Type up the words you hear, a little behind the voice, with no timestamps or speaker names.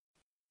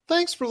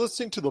Thanks for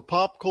listening to the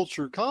Pop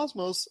Culture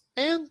Cosmos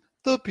and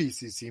the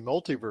PCC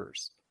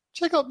Multiverse.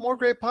 Check out more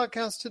great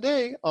podcasts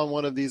today on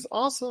one of these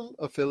awesome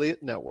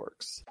affiliate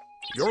networks.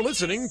 You're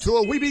listening to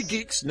a Weeby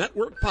Geeks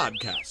Network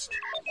podcast.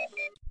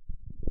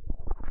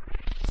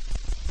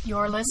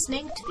 You're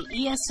listening to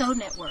the ESO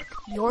Network,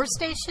 your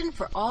station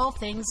for all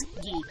things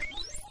geek.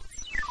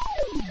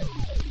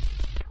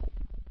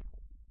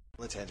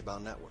 The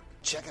Tangibound Network.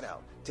 Check it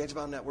out.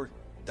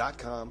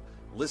 TangiboundNetwork.com.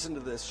 Listen to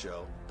this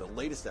show, the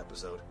latest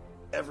episode,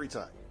 every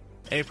time.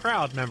 A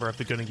proud member of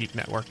the Gonna Geek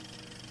Network.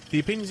 The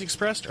opinions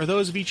expressed are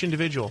those of each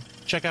individual.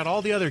 Check out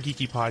all the other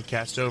geeky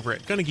podcasts over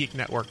at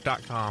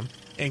GonnaGeekNetwork.com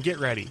and get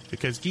ready,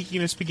 because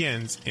geekiness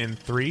begins in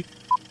 3,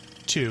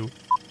 2,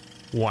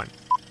 1.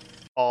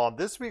 On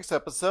this week's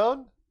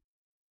episode,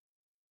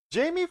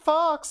 Jamie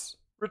Foxx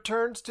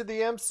returns to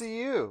the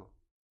MCU.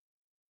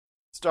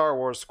 Star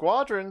Wars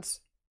Squadrons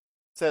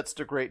sets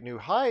to great new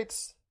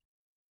heights.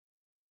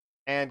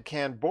 And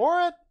can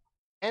Borat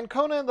and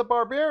Conan the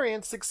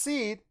Barbarian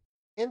succeed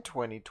in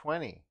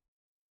 2020?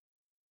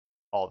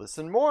 All this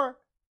and more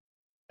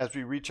as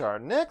we reach our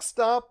next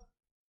stop,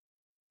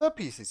 the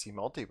PCC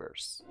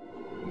Multiverse.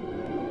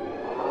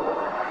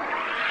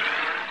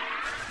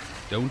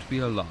 Don't be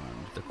alarmed.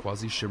 The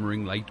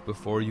quasi-shimmering light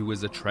before you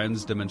is a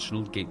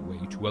trans-dimensional gateway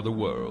to other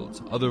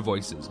worlds, other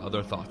voices,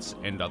 other thoughts,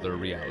 and other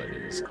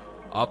realities.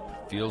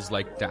 Up feels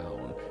like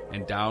down,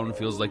 and down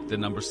feels like the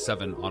number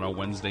 7 on a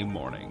Wednesday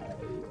morning.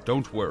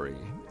 Don't worry.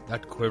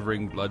 That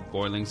quivering,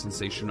 blood-boiling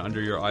sensation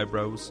under your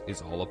eyebrows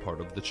is all a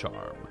part of the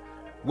charm.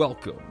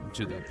 Welcome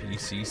to the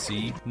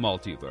PCC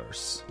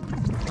Multiverse.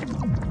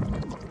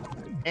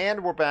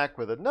 And we're back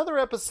with another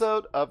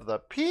episode of the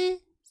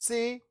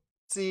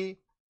PCC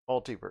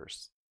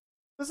Multiverse.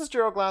 This is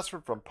Gerald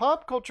Glassford from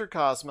Pop Culture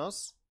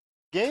Cosmos,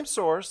 Game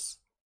Source,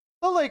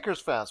 The Lakers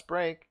Fast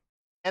Break,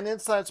 and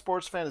Inside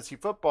Sports Fantasy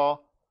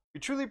Football. We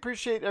truly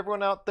appreciate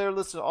everyone out there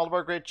listening to all of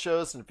our great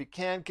shows, and if you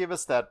can, give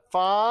us that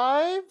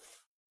 5-star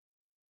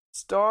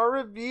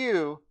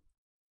review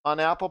on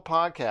Apple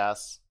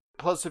Podcasts.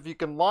 Plus, if you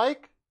can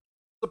like,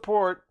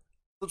 support,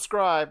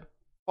 subscribe,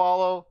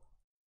 follow,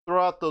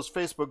 throw out those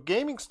Facebook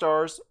gaming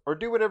stars, or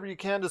do whatever you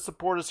can to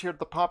support us here at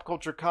the Pop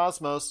Culture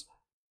Cosmos,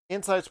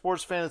 Inside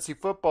Sports Fantasy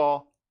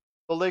Football,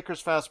 The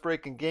Lakers Fast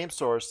Break, and Game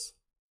Source,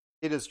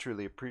 it is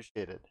truly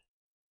appreciated.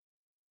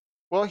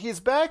 Well, he's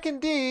back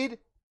indeed,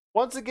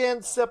 once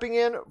again stepping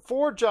in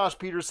for Josh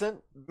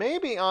Peterson,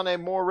 maybe on a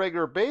more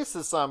regular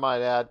basis, I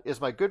might add, is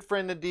my good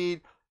friend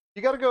indeed.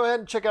 You got to go ahead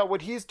and check out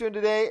what he's doing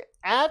today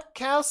at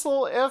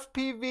Castle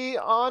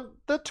FPV on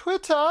the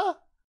Twitter.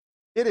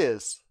 It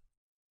is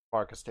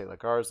Marcus Taylor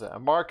Garza.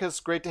 And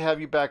Marcus, great to have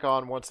you back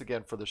on once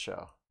again for the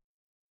show.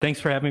 Thanks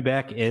for having me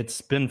back.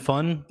 It's been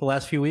fun the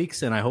last few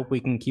weeks, and I hope we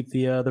can keep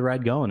the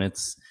ride going.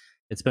 It's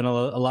been a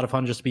lot of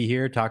fun just to be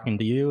here talking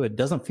to you. It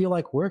doesn't feel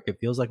like work. It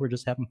feels like we're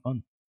just having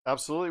fun.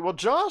 Absolutely. Well,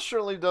 Josh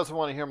certainly doesn't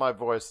want to hear my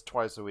voice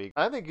twice a week.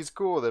 I think he's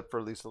cool with it for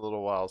at least a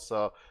little while.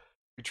 So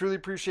we truly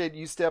appreciate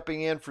you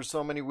stepping in for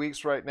so many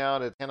weeks right now,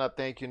 and I cannot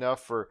thank you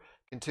enough for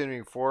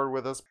continuing forward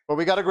with us. But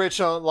we got a great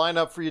show lined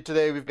up for you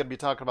today. We're going to be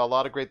talking about a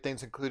lot of great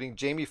things, including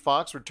Jamie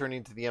Foxx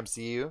returning to the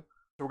MCU. So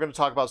we're going to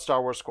talk about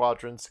Star Wars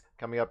Squadrons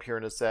coming up here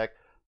in a sec.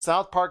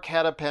 South Park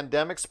had a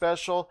pandemic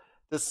special.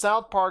 Does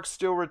South Park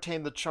still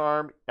retain the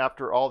charm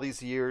after all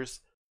these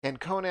years? Can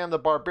Conan the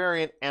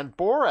Barbarian and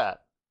Borat,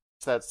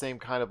 it's that same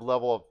kind of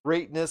level of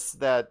greatness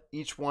that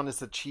each one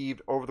has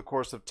achieved over the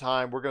course of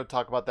time? We're going to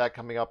talk about that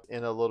coming up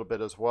in a little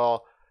bit as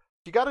well.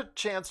 If you got a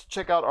chance to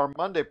check out our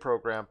Monday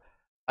program,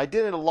 I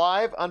did a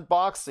live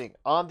unboxing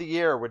on the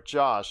air with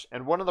Josh,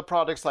 and one of the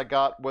products I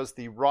got was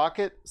the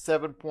Rocket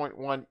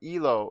 7.1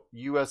 ELO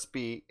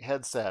USB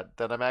headset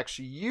that I'm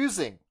actually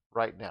using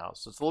right now.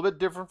 So it's a little bit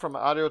different from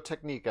Audio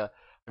Technica.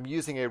 I'm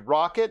using a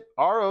Rocket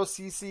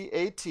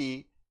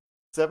ROCCAT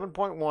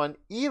 7.1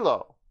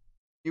 ELO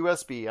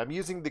USB. I'm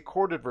using the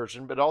corded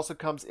version, but it also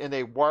comes in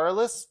a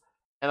wireless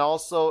and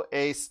also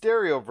a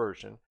stereo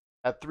version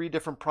at 3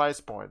 different price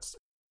points.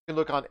 You can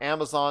look on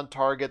Amazon,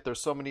 Target. There's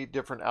so many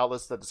different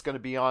outlets that it's going to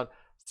be on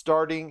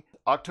starting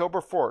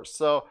October 4th.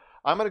 So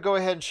I'm going to go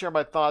ahead and share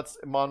my thoughts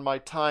on my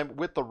time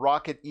with the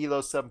Rocket ELO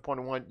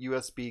 7.1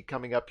 USB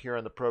coming up here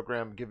on the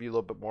program, give you a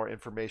little bit more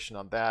information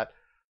on that.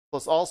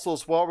 Plus also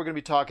as well, we're going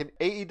to be talking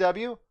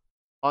AEW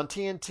on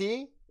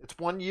TNT. It's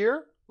 1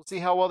 year. We'll see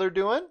how well they're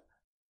doing.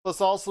 Plus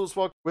also as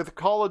well, with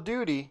Call of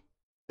Duty,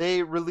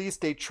 they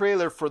released a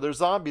trailer for their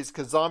zombies,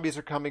 because zombies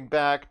are coming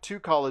back to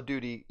Call of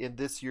Duty in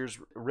this year's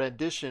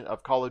rendition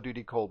of Call of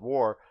Duty Cold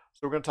War.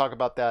 So we're going to talk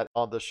about that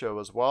on the show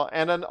as well.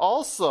 And then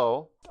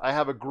also, I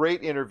have a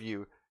great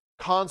interview,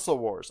 Console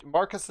Wars.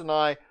 Marcus and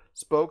I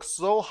spoke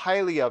so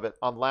highly of it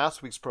on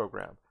last week's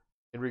program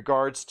in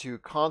regards to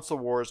Console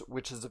Wars,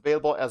 which is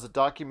available as a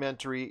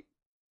documentary.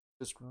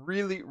 Just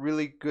really,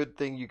 really good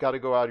thing you got to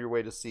go out of your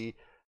way to see.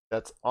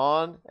 That's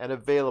on and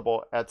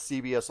available at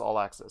CBS All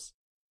Access.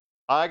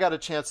 I got a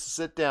chance to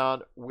sit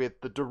down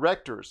with the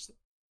directors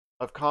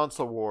of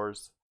Console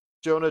Wars,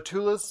 Jonah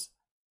Tulis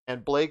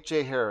and Blake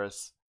J.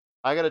 Harris,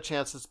 I got a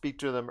chance to speak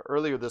to them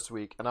earlier this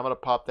week, and I'm going to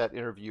pop that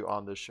interview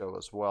on this show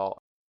as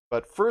well.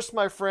 But first,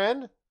 my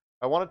friend,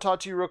 I want to talk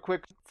to you real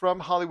quick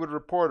from Hollywood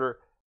Reporter.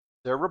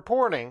 They're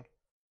reporting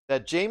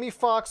that Jamie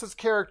Foxx's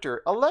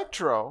character,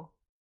 Electro,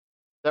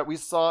 that we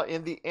saw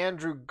in the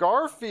Andrew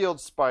Garfield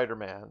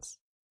Spider-Mans,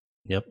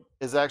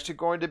 is actually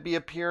going to be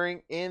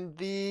appearing in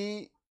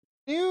the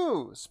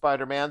new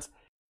Spider-Mans.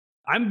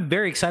 I'm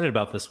very excited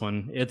about this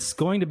one. It's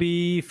going to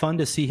be fun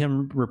to see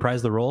him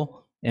reprise the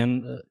role,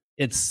 and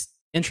it's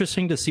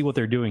interesting to see what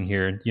they're doing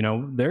here. You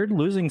know, they're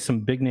losing some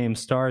big name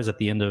stars at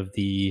the end of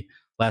the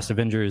Last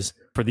Avengers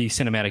for the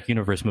cinematic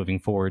universe moving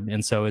forward,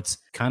 and so it's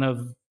kind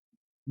of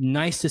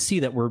nice to see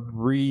that we're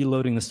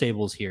reloading the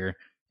stables here,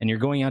 and you're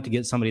going out to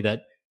get somebody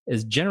that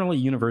is generally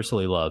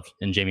universally loved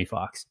in Jamie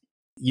Foxx.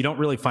 You don't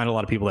really find a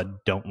lot of people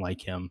that don't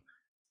like him.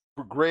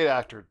 Great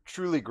actor,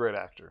 truly great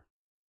actor.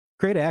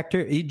 Great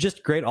actor,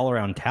 just great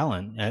all-around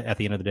talent at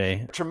the end of the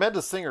day.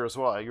 Tremendous singer as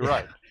well, you're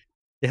right.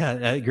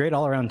 Yeah, great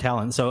all-around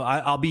talent. So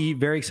I'll be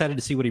very excited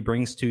to see what he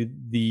brings to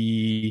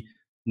the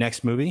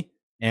next movie.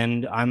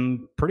 And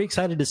I'm pretty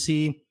excited to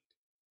see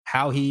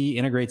how he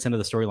integrates into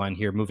the storyline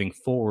here moving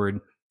forward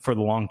for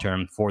the long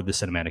term for the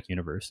cinematic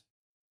universe.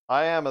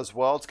 I am as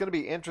well. It's going to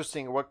be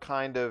interesting what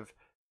kind of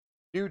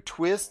new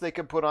twist they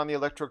can put on the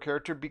Electro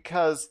character,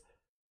 because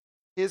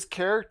his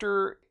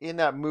character in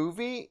that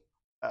movie,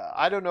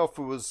 I don't know if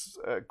it was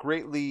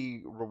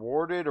greatly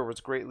rewarded or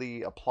was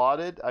greatly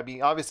applauded. I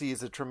mean, obviously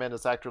he's a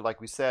tremendous actor,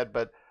 like we said,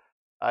 but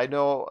I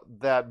know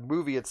that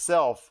movie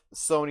itself,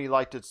 Sony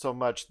liked it so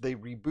much, they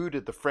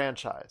rebooted the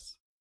franchise.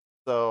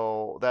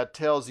 So that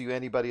tells you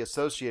anybody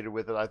associated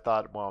with it, I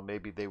thought, well,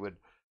 maybe they would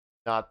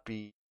not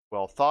be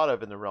well thought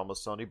of in the realm of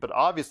Sony. But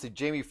obviously,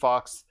 Jamie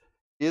Foxx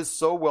is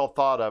so well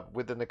thought of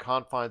within the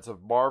confines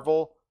of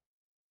Marvel,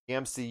 the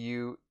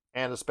MCU,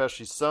 and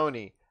especially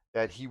Sony,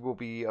 that he will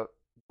be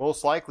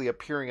most likely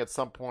appearing at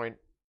some point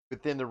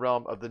within the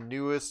realm of the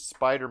newest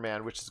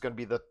Spider-Man, which is going to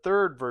be the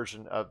third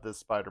version of the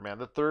Spider-Man,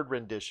 the third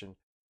rendition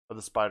of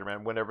the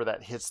Spider-Man, whenever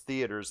that hits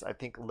theaters, I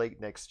think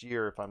late next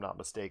year, if I'm not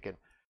mistaken.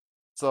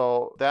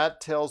 So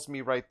that tells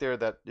me right there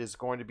that is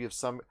going to be of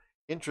some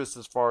interest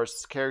as far as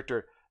his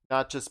character,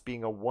 not just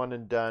being a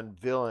one-and-done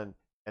villain,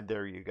 and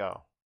there you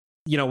go.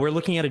 You know, we're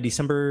looking at a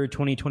December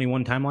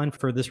 2021 timeline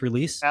for this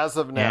release. As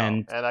of now.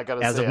 And I got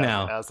to say, as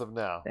of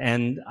now.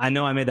 And I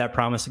know I made that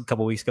promise a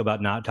couple weeks ago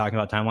about not talking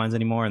about timelines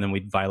anymore, and then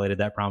we violated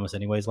that promise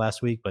anyways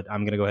last week, but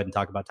I'm going to go ahead and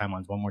talk about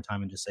timelines one more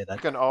time and just say that.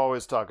 You can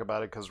always talk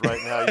about it, because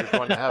right now you're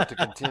going to have to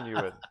continue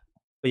it.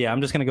 But yeah,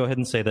 I'm just going to go ahead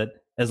and say that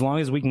as long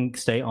as we can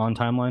stay on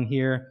timeline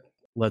here,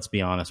 let's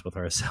be honest with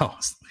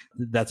ourselves.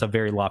 That's a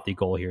very lofty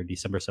goal here,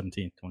 December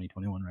 17th,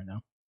 2021 right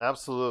now.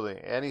 Absolutely.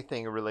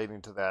 Anything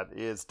relating to that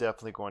is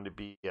definitely going to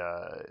be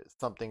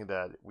something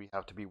that we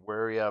have to be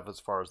wary of as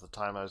far as the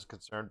timeline is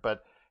concerned.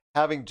 But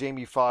having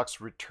Jamie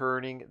Foxx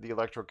returning the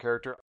Electro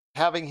character,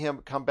 having him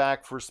come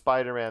back for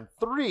Spider-Man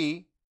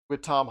 3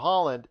 with Tom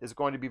Holland is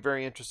going to be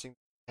very interesting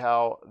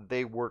how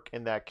they work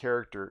in that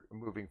character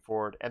moving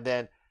forward. And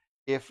then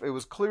if it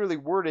was clearly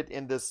worded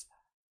in this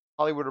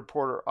Hollywood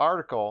Reporter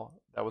article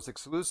that was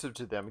exclusive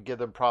to them, and give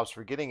them props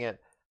for getting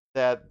it,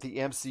 that the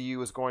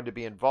MCU is going to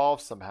be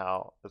involved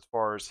somehow as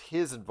far as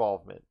his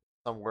involvement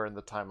somewhere in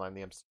the timeline of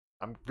the MCU.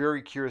 I'm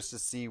very curious to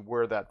see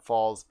where that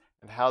falls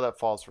and how that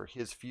falls for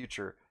his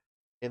future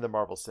in the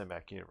Marvel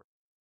Cinematic Universe.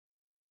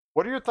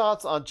 What are your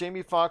thoughts on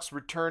Jamie Foxx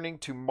returning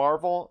to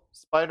Marvel,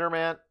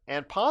 Spider-Man,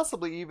 and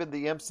possibly even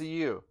the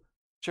MCU?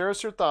 Share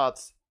us your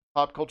thoughts,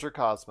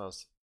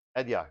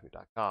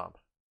 popculturecosmos@yahoo.com.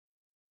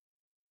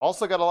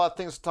 Also got a lot of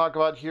things to talk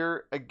about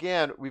here.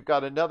 Again, we've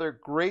got another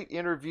great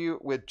interview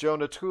with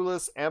Jonah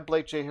Tulis and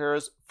Blake J.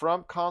 Harris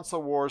from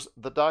Console Wars,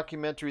 the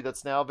documentary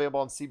that's now available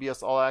on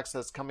CBS All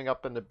Access, coming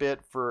up in a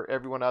bit for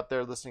everyone out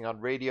there listening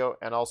on radio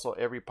and also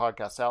every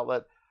podcast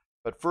outlet.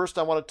 But first,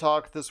 I want to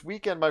talk this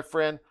weekend, my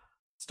friend,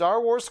 Star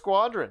Wars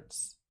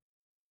Squadrons.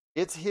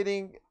 It's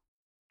hitting,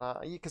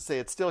 you can say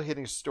it's still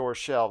hitting store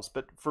shelves,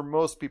 but for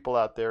most people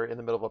out there in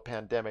the middle of a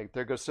pandemic,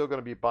 they're still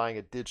going to be buying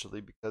it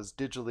digitally, because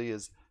digitally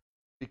is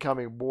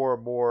becoming more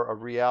and more a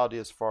reality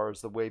as far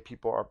as the way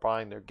people are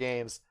buying their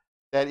games.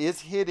 That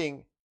is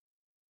hitting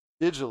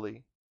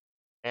digitally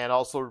and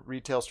also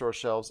retail store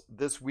shelves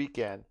this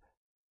weekend.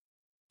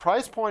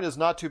 Price point is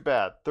not too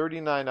bad,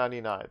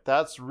 $39.99.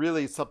 That's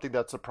really something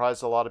that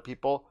surprised a lot of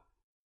people.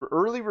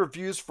 Early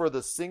reviews for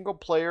the single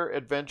player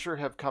adventure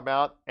have come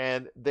out,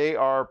 and they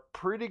are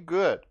pretty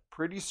good,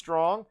 pretty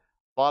strong.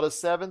 A lot of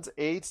 7s,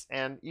 8s,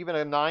 and even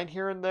a 9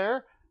 here and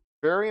there.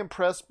 Very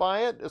impressed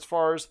by it as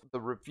far as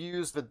the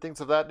reviews and things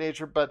of that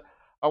nature. But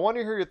I want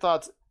to hear your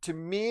thoughts. To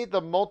me,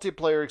 the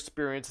multiplayer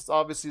experience is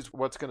obviously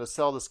what's going to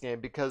sell this game,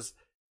 because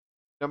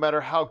no matter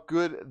how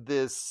good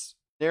this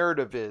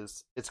narrative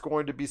is, it's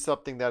going to be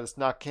something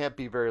that can't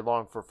be very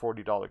long for a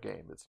 $40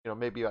 game. It's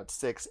maybe about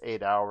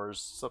 6-8 hours,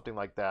 something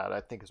like that,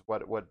 I think is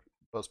what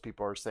most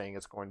people are saying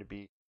it's going to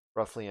be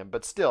roughly in.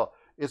 But still,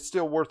 it's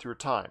still worth your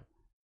time.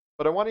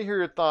 But I want to hear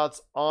your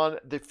thoughts on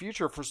the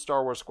future for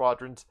Star Wars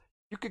Squadrons.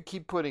 You could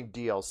keep putting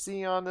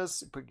DLC on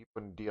this, keep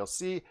putting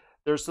DLC.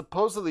 they're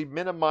supposedly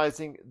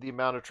minimizing the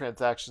amount of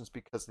transactions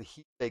because the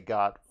heat they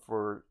got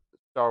for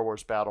Star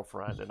Wars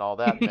Battlefront and all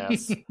that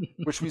mess,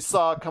 which we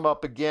saw come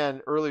up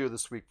again earlier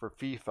this week for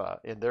FIFA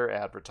in their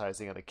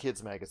advertising on a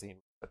kids magazine.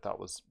 I thought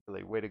was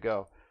really way to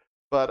go.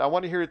 But I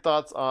want to hear your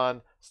thoughts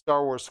on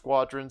Star Wars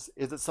Squadrons.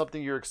 Is it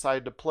something you're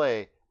excited to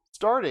play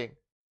starting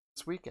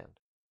this weekend?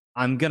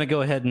 I'm going to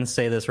go ahead and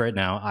say this right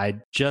now. I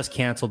just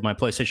canceled my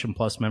PlayStation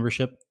Plus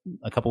membership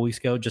a couple weeks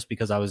ago just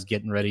because I was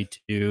getting ready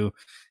to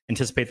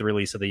anticipate the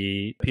release of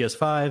the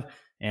PS5.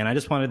 And I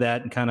just wanted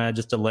that and kind of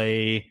just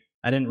delay.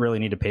 I didn't really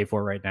need to pay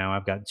for it right now.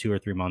 I've got 2 or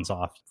 3 months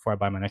off before I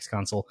buy my next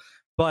console.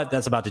 But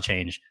that's about to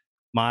change.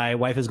 My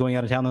wife is going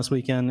out of town this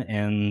weekend.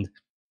 And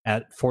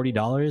at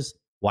 $40,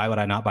 why would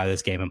I not buy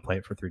this game and play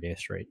it for 3 days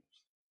straight?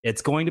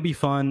 It's going to be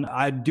fun.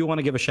 I do want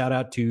to give a shout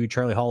out to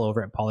Charlie Hall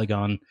over at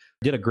Polygon.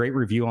 Did a great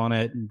review on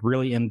it,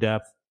 really in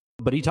depth.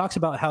 But he talks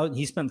about how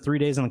he spent 3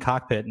 days in the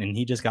cockpit and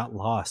he just got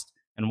lost.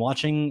 And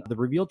watching the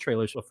reveal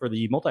trailers for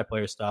the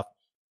multiplayer stuff,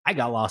 I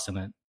got lost in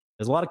it.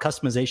 There's a lot of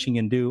customization you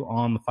can do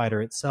on the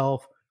fighter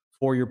itself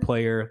for your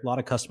player, a lot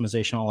of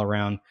customization all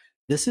around.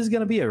 This is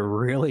going to be a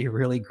really,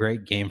 really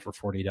great game for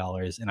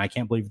 $40. And I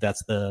can't believe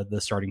that's the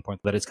starting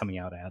point that it's coming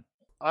out at.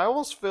 I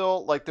almost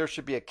feel like there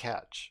should be a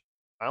catch.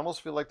 I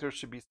almost feel like there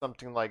should be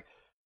something like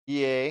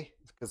EA,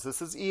 because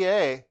this is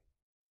EA.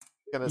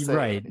 Gonna say,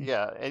 right.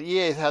 Yeah, and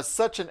EA has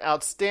such an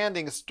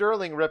outstanding,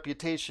 sterling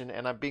reputation,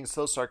 and I'm being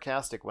so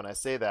sarcastic when I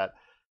say that,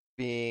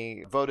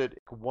 being voted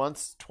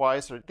once,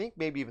 twice, or I think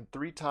maybe even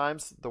 3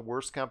 times the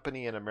worst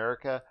company in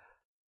America.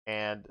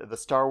 And the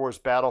Star Wars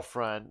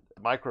Battlefront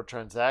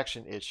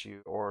microtransaction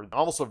issue, or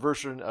almost a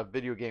version of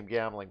video game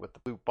gambling with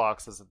the loot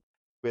boxes.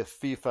 With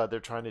FIFA, they're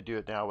trying to do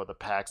it now with the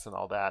packs and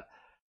all that.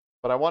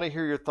 But I want to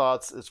hear your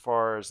thoughts as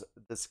far as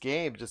this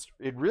game.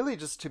 It really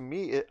to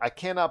me, I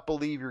cannot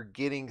believe you're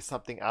getting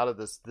something out of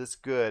this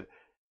good.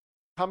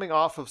 Coming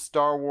off of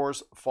Star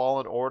Wars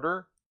Fallen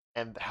Order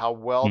and how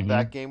well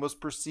that game was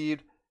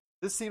perceived,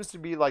 this seems to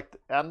be like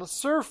on the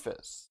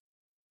surface.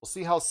 We'll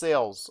see how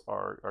sales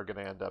are going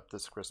to end up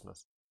this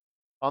Christmas.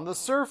 On the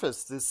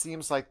surface, this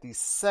seems like the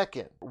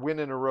second win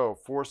in a row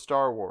for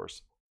Star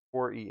Wars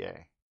for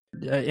EA.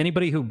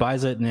 Anybody who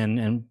buys it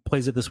and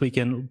plays it this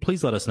weekend,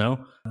 please let us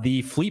know.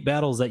 The fleet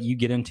battles that you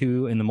get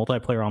into in the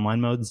multiplayer online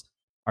modes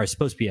are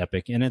supposed to be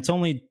epic, and it's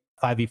only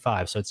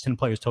 5v5, so it's 10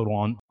 players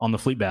total on the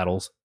fleet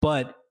battles.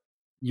 But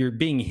you're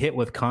being hit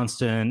with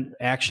constant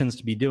actions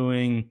to be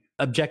doing,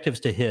 objectives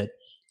to hit,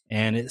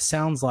 and it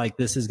sounds like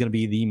this is going to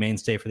be the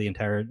mainstay for the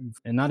entire.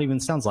 And not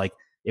even sounds like,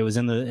 it was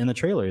in the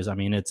trailers. I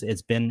mean,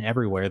 it's been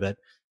everywhere that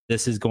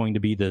this is going to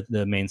be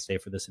the mainstay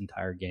for this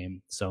entire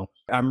game. So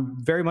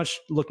I'm very much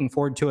looking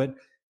forward to it.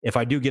 If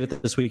I do get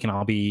it this week, and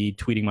I'll be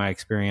tweeting my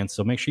experience.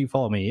 So make sure you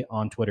follow me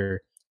on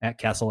Twitter at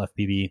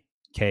CastleFPV,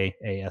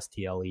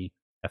 KASTLE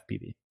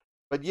FPV.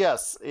 But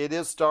yes, it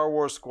is Star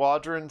Wars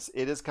Squadrons.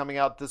 It is coming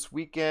out this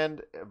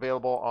weekend,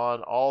 available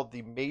on all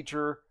the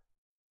major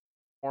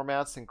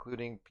formats,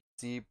 including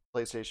PC,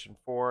 PlayStation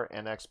 4,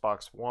 and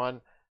Xbox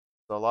One.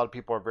 So a lot of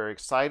people are very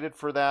excited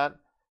for that.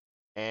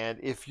 And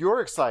if you're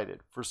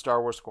excited for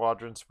Star Wars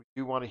Squadrons, we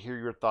do want to hear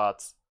your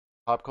thoughts.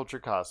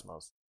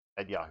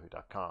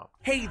 PopCultureCosmos@yahoo.com.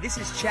 Hey, this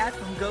is Chad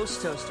from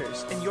Ghost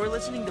Toasters, and you're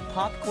listening to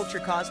Pop Culture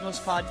Cosmos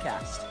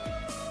Podcast.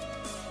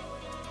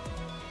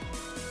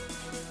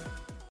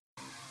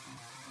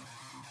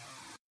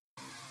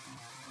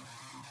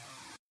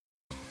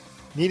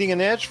 Needing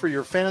an edge for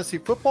your fantasy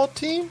football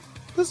team?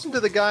 Listen to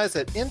the guys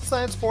at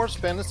Inside Sports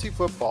Fantasy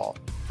Football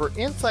for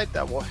insight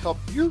that will help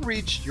you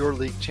reach your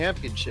league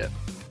championship.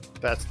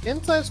 That's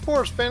Inside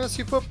Sports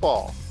Fantasy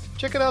Football.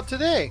 Check it out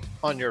today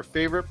on your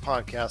favorite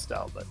podcast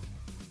outlet.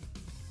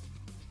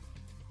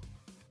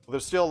 Well,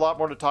 there's still a lot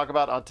more to talk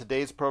about on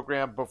today's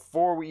program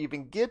before we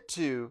even get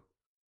to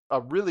a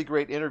really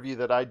great interview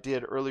that I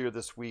did earlier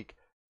this week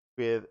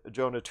with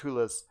Jonah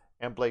Tulis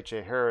and Blake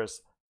J.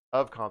 Harris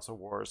of Console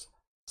Wars.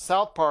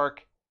 South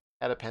Park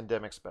had a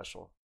pandemic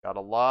special. Got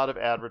a lot of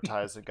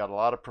advertising, got a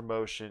lot of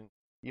promotion.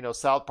 You know,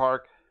 South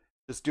Park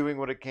just doing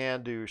what it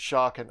can to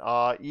shock and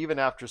awe, even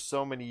after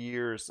so many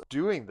years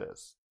doing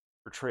this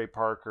for Trey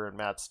Parker and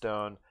Matt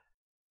Stone.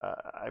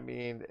 I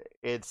mean,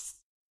 it's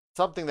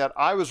something that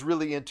I was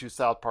really into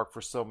South Park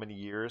for so many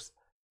years.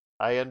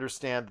 I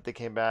understand that they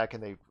came back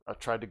and they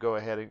tried to go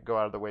ahead and go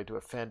out of the way to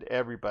offend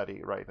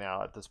everybody right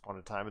now at this point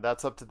in time. And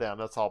that's up to them.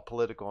 That's all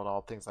political and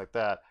all things like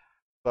that.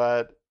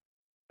 But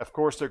of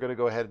course, they're going to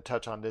go ahead and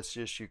touch on this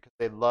issue because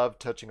they love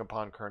touching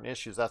upon current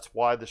issues. That's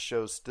why the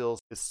show still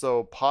is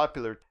so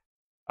popular.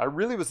 I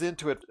really was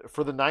into it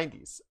for the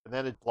 90s, and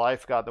then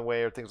life got in the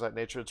way or things like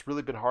nature. It's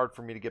really been hard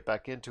for me to get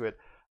back into it.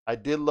 I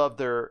did love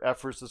their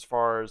efforts as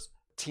far as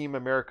Team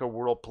America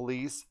World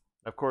Police.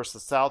 Of course, the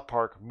South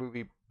Park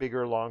movie,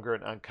 Bigger, Longer,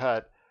 and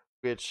Uncut,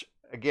 which,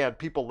 again,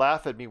 people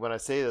laugh at me when I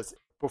say this.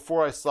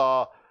 Before I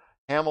saw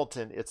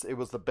Hamilton, it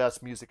was the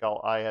best musical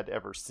I had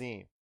ever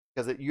seen.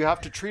 Because you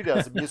have to treat it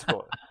as a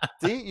musical.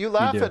 See, you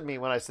laugh at me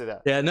when I say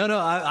that. Yeah, no,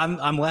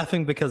 I'm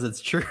laughing because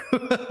it's true.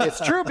 It's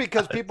true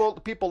because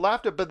people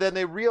laughed at it, but then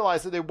they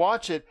realize that they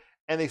watch it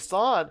and they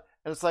saw it,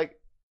 and it's like,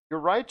 you're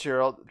right,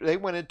 Gerald. They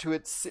went into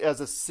it as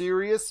a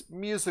serious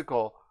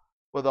musical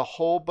with a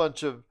whole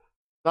bunch of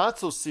not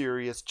so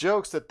serious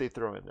jokes that they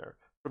throw in there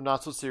from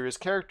not so serious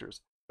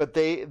characters. But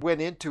they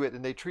went into it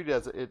and they treated it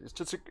as it's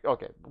just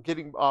okay.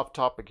 Getting off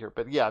topic here,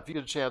 but yeah, if you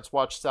get a chance,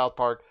 watch South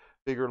Park,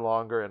 bigger,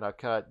 longer, and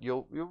uncut.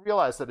 You'll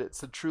realize that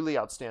it's a truly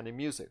outstanding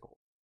musical.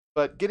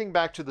 But getting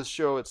back to the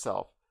show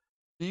itself,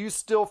 do you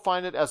still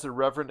find it as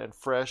irreverent and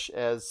fresh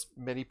as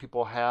many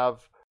people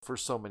have for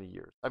so many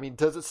years? I mean,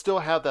 does it still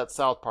have that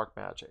South Park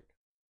magic?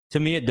 To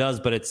me, it does,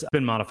 but it's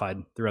been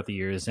modified throughout the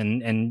years.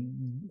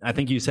 And I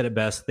think you said it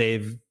best.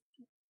 They've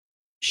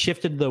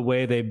shifted the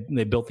way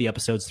they built the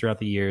episodes throughout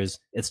the years.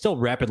 It's still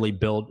rapidly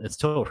built. It's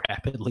still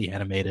rapidly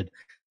animated.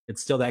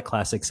 It's still that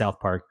classic South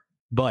Park.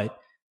 But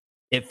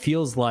it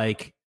feels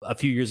like a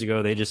few years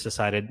ago, they just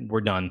decided,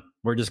 we're done.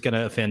 We're just going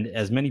to offend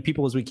as many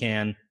people as we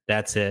can.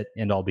 That's it.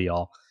 End all be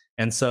all.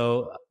 And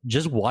so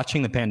just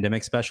watching the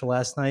pandemic special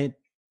last night,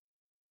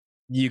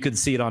 you could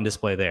see it on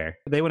display there.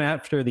 They went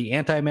after the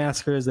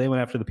anti-maskers. They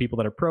went after the people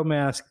that are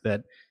pro-mask,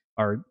 that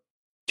are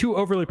too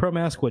overly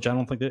pro-mask, which I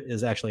don't think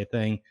is actually a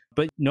thing.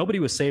 But nobody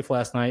was safe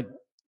last night,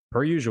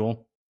 per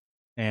usual.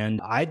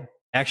 And I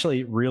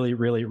actually really,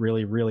 really,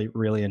 really, really,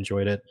 really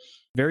enjoyed it.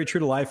 Very true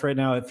to life right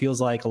now. It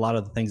feels like a lot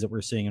of the things that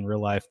we're seeing in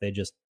real life, they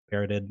just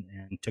parroted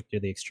and took to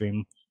the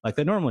extreme like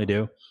they normally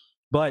do.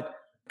 But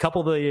a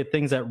couple of the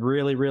things that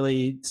really,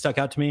 really stuck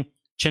out to me,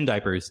 chin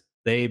diapers.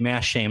 They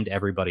mass shamed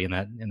everybody in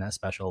that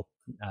special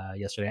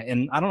yesterday.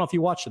 And I don't know if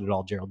you watched it at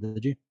all, Gerald.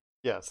 Did you?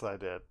 Yes, I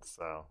did.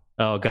 So.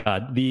 Oh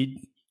God, the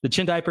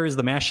chin diapers,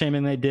 the mass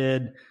shaming they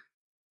did,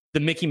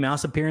 the Mickey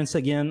Mouse appearance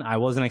again. I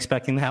wasn't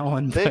expecting that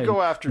one. They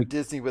go after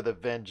Disney with a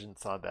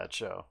vengeance on that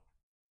show.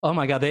 Oh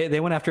my God, they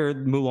went after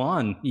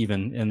Mulan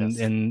even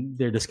in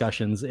their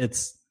discussions.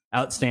 It's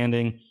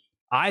outstanding.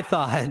 I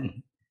thought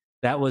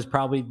that was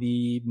probably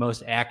the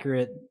most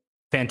accurate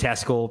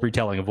fantastical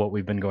retelling of what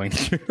we've been going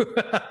through.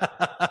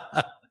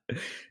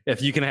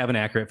 If you can have an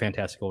accurate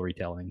fantastical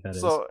retelling, that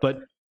is. But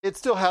it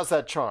still has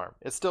that charm.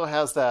 It still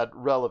has that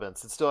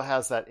relevance. It still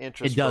has that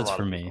interest. It does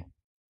for me.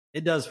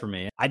 It does for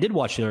me. I did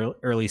watch the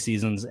early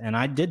seasons, and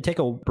I did take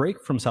a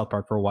break from South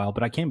Park for a while,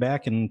 but I came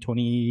back in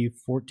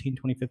 2014,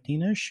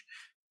 2015-ish,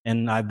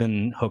 and I've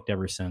been hooked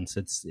ever since.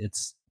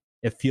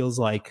 It feels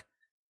like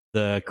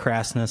the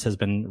crassness has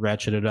been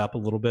ratcheted up a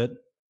little bit,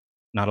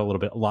 not a little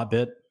bit, a lot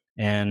bit,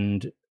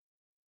 and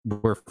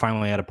we're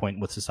finally at a point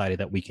with society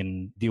that we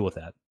can deal with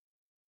that.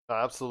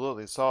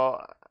 Absolutely.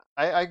 So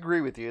I agree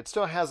with you. It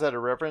still has that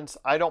irreverence.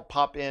 I don't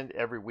pop in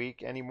every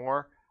week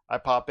anymore. I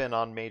pop in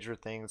on major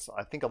things.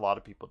 I think a lot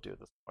of people do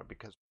this point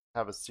because we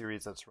have a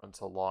series that's run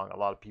so long. A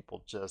lot of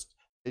people just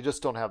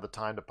don't have the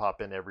time to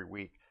pop in every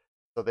week.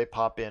 So they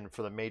pop in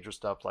for the major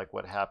stuff like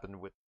what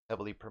happened with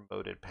heavily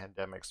promoted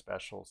pandemic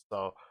specials.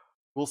 So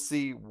we'll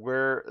see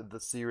where the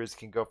series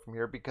can go from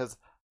here because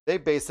they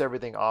base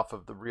everything off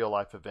of the real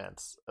life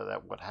events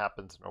that what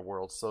happens in our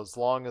world. So as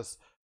long as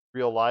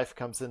real life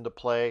comes into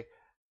play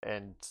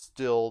and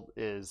still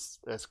is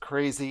as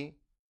crazy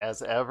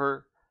as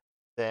ever,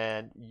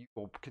 then you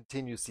will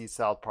continue to see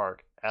South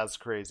Park as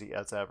crazy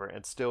as ever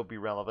and still be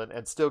relevant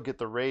and still get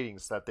the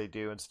ratings that they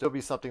do and still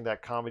be something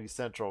that Comedy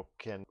Central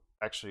can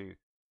actually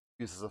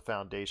use as a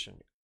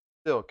foundation,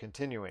 still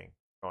continuing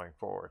going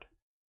forward.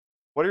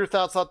 What are your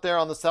thoughts out there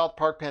on the South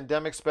Park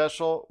pandemic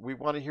special? We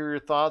want to hear your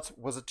thoughts.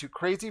 Was it too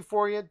crazy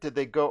for you? Did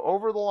they go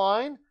over the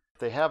line? If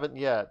they haven't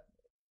yet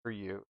for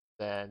you,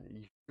 then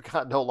you've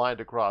got no line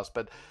to cross.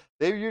 But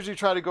they usually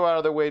try to go out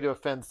of their way to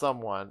offend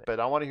someone.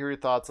 But I want to hear your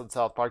thoughts on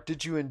South Park.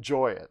 Did you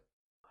enjoy it?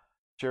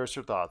 Share us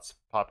your thoughts.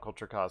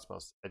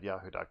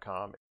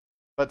 popculturecosmos@yahoo.com.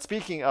 But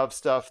speaking of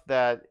stuff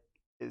that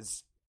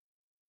is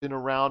been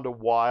around a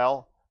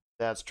while,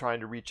 that's trying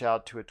to reach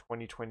out to a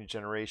 2020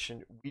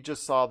 generation, we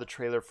just saw the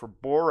trailer for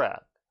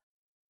Borat.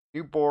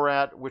 New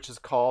Borat, which is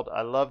called,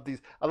 I love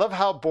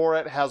how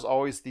Borat has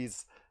always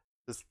these,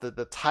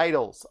 the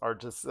titles are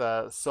just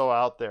so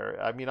out there.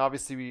 I mean,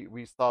 obviously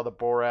we saw the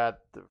Borat,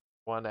 the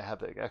one that had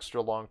the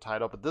extra long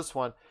title, but this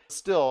one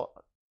still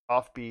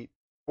offbeat.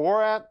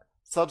 Borat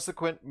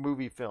Subsequent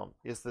Movie Film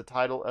is the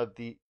title of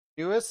the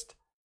newest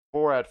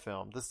Borat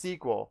film, the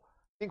sequel.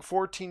 I think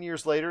 14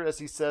 years later, as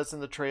he says in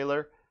the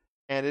trailer,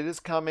 and it is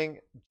coming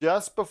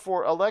just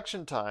before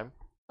election time.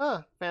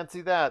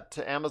 Fancy that,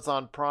 to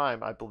Amazon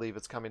Prime. I believe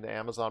it's coming to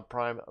Amazon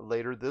Prime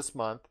later this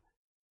month.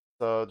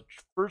 So the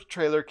first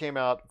trailer came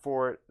out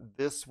for it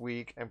this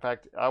week. In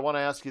fact, I want to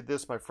ask you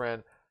this, my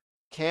friend.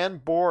 Can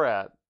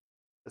Borat,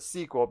 a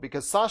sequel,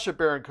 because Sacha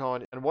Baron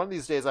Cohen, and one of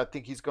these days I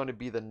think he's going to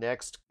be the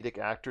next comedic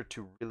actor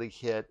to really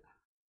hit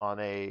on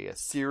a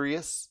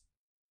serious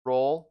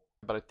role,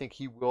 but I think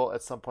he will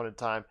at some point in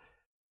time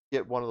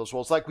get one of those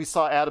roles, like we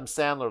saw Adam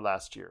Sandler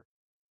last year.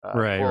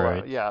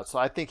 Right. Yeah, so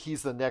I think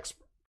he's the next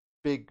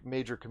big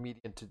major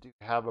comedian to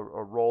have a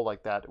role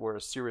like that, or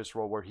a serious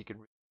role where he can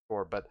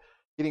score. But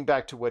getting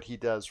back to what he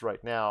does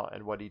right now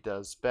and what he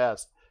does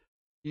best,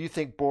 do you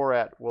think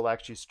Borat will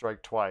actually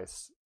strike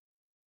twice?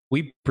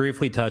 We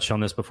briefly touched on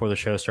this before the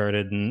show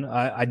started, and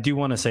I do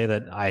want to say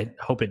that I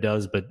hope it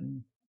does, but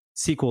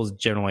sequels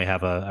generally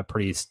have a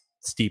pretty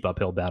steep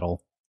uphill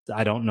battle.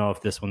 I don't know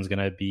if this one's going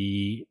to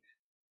be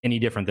any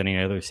different than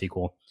any other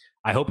sequel.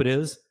 I hope it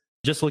is.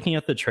 Just looking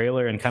at the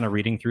trailer and kind of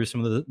reading through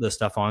some of the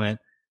stuff on it,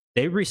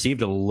 they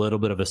received a little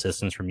bit of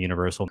assistance from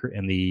Universal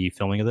in the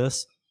filming of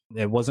this.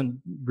 It wasn't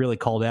really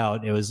called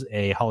out. It was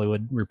a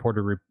Hollywood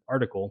Reporter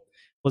article.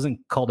 It wasn't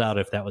called out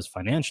if that was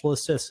financial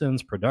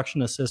assistance,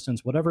 production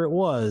assistance, whatever it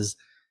was.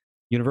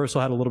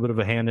 Universal had a little bit of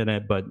a hand in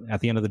it, but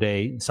at the end of the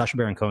day, Sacha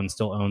Baron Cohen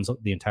still owns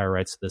the entire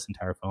rights to this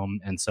entire film.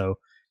 And so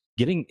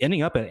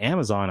ending up at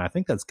Amazon, I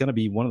think that's going to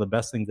be one of the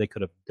best things they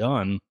could have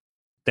done.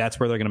 That's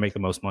where they're going to make the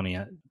most money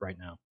at right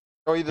now.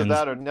 Or either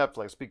that or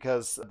Netflix,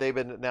 because they've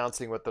been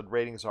announcing what the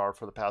ratings are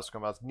for the past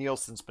couple months.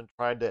 Nielsen's been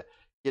trying to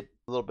get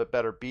a little bit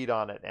better beat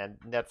on it, and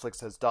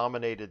Netflix has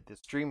dominated the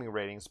streaming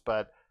ratings.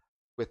 But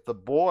with The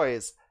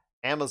Boys,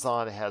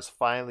 Amazon has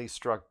finally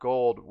struck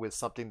gold with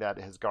something that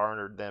has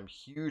garnered them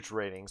huge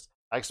ratings.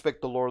 I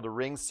expect the Lord of the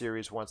Rings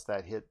series, once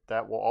that hit,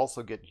 that will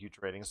also get huge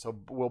ratings. So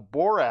will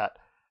Borat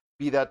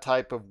be that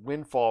type of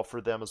windfall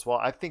for them as well?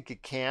 I think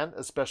it can,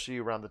 especially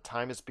around the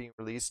time it's being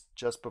released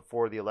just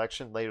before the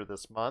election later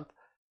this month.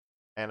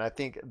 And I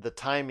think the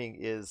timing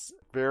is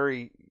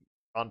very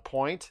on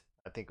point.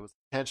 I think it was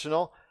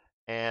intentional.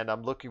 And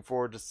I'm looking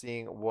forward to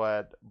seeing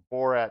what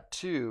Borat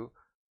 2,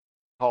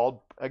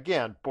 called,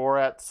 again,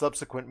 Borat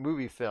subsequent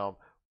movie film,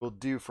 will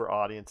do for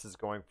audiences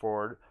going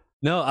forward.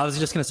 No, I was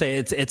just going to say,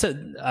 it's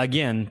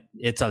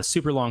a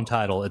super long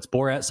title. It's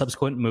Borat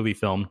subsequent movie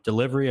film,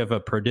 delivery of a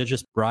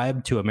prodigious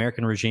bribe to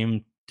American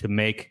regime to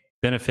make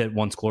benefit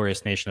once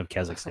glorious nation of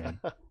Kazakhstan.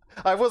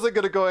 I wasn't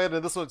going to go ahead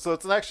in this one. So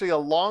it's actually a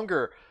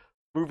longer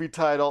movie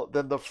title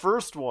than the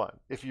first one,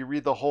 if you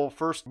read the whole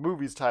first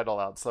movie's title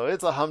out. So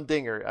it's a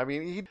humdinger. I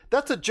mean,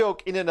 that's a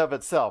joke in and of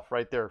itself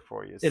right there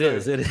for you. It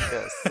is.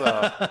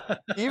 So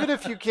even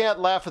if you can't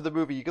laugh at the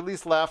movie, you can at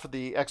least laugh at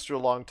the extra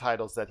long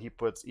titles that he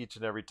puts each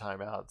and every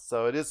time out.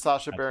 So it is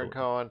Sacha Baron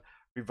Cohen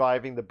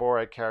reviving the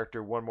Borat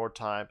character one more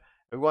time.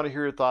 We want to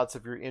hear your thoughts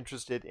if you're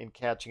interested in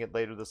catching it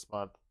later this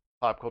month.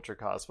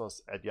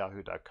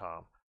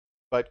 popculturecosmos@yahoo.com.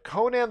 But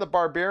Conan the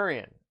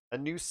Barbarian, a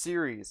new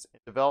series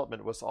in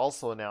development, was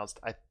also announced.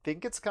 I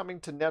think it's coming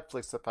to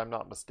Netflix, if I'm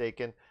not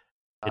mistaken.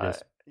 It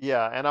is.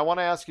 Yeah, and I want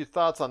to ask you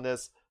thoughts on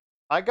this.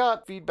 I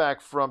got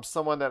feedback from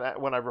someone that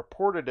when I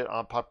reported it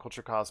on Pop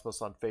Culture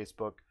Cosmos on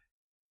Facebook,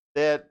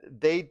 that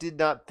they did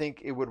not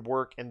think it would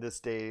work in this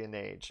day and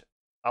age.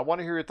 I want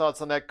to hear your thoughts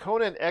on that.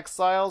 Conan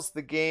Exiles,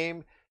 the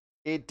game,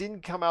 it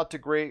didn't come out to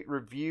great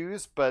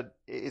reviews, but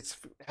it's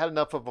had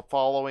enough of a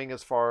following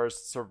as far as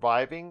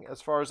surviving,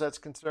 as far as that's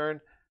concerned.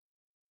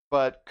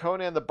 But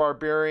Conan the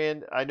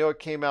Barbarian, I know it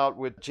came out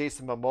with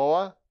Jason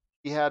Momoa.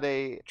 He had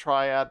a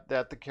try at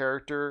the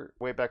character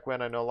way back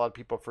when. I know a lot of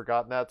people have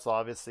forgotten that, so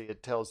obviously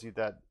it tells you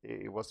that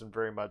it wasn't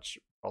very much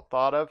well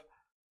thought of.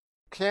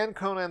 Can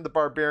Conan the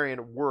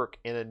Barbarian work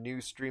in a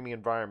new streaming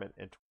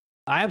environment?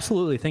 I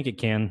absolutely think it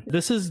can.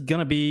 This is going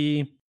to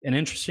be an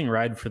interesting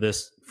ride for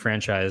this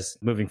franchise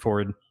moving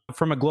forward.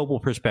 From a global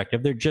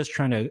perspective, they're just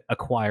trying to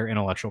acquire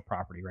intellectual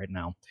property right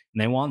now.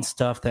 And they want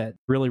stuff that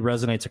really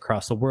resonates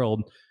across the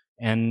world.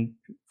 And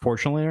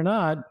fortunately or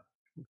not,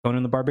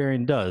 Conan the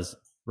Barbarian does,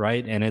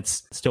 right? And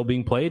it's still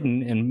being played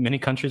in many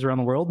countries around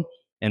the world,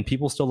 and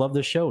people still love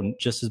this show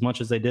just as much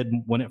as they did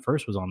when it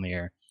first was on the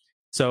air.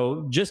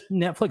 So just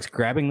Netflix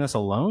grabbing this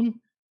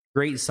alone,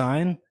 great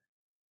sign.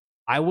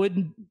 I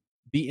would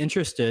be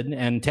interested,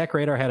 and Tech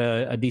Radar had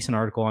a decent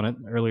article on it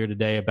earlier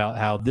today about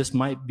how this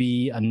might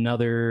be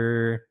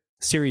another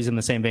series in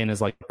the same vein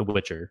as like The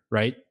Witcher,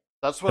 right?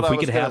 That's what I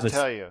was going to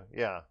tell you,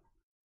 yeah.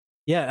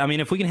 Yeah, I mean,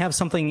 if we can have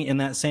something in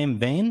that same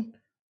vein,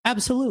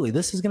 absolutely.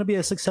 This is going to be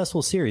a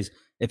successful series.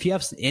 If you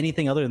have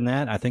anything other than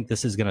that, I think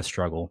this is going to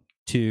struggle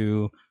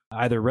to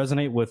either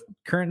resonate with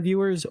current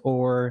viewers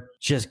or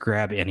just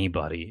grab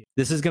anybody.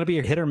 This is going to be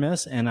a hit or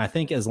miss, and I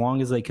think as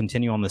long as they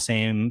continue on the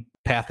same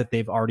path that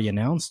they've already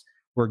announced,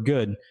 we're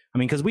good. I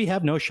mean, because we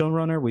have no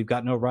showrunner, we've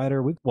got no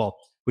writer.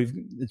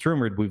 It's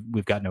rumored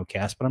we've got no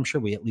cast, but I'm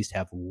sure we at least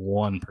have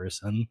one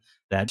person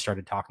that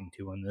started talking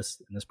to in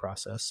this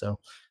process. So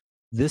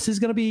this is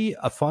going to be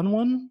a fun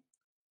one.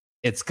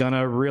 It's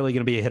really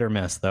going to be a hit or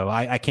miss, though.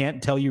 I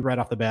can't tell you right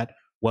off the bat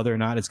whether or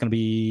not it's going to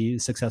be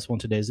successful in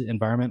today's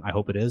environment. I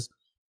hope it is,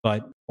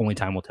 but only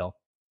time will tell.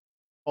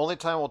 Only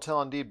time will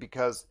tell, indeed,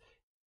 because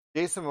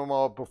Jason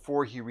Momoa,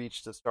 before he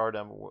reached the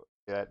stardom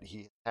that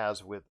he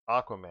has with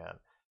Aquaman,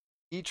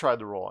 he tried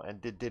the role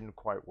and didn't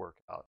quite work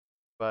out.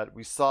 But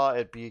we saw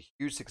it be a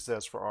huge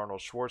success for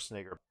Arnold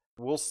Schwarzenegger.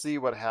 We'll see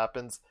what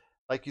happens.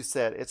 Like you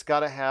said, it's got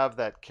to have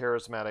that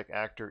charismatic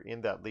actor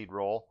in that lead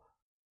role.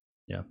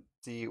 Yeah.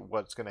 See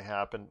what's going to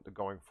happen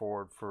going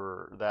forward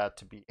for that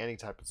to be any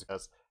type of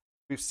success.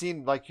 We've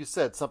seen, like you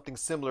said, something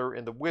similar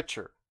in The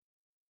Witcher,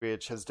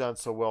 which has done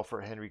so well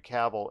for Henry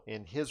Cavill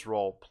in his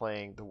role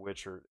playing The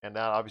Witcher. And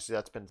now, obviously,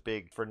 that's been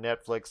big for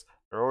Netflix.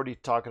 They're already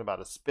talking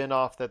about a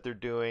spin-off that they're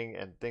doing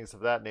and things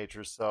of that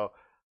nature. So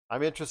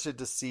I'm interested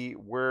to see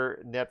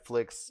where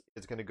Netflix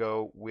is going to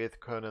go with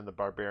Conan the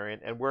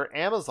Barbarian and where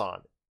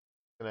Amazon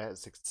going to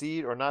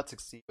succeed or not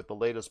succeed with the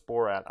latest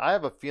Borat. I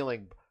have a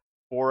feeling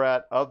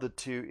Borat of the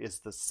two is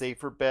the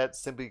safer bet,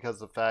 simply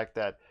because of the fact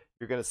that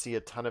you're going to see a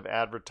ton of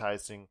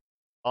advertising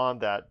on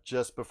that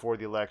just before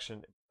the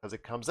election, because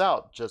it comes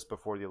out just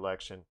before the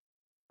election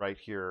right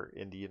here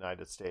in the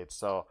United States.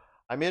 So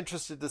I'm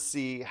interested to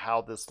see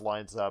how this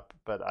lines up,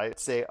 but I'd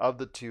say of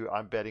the two,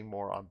 I'm betting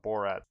more on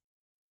Borat.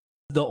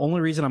 The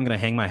only reason I'm going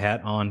to hang my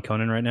hat on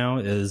Conan right now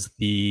is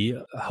the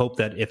hope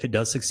that if it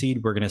does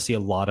succeed, we're going to see a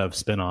lot of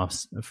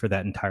spinoffs for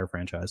that entire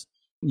franchise.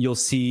 You'll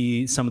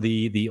see some of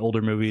the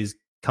older movies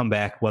come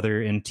back,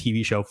 whether in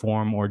TV show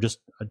form or just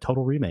a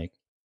total remake.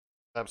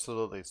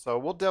 Absolutely. So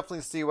we'll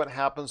definitely see what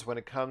happens when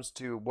it comes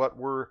to what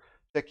we're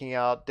checking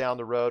out down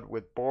the road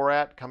with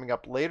Borat coming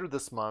up later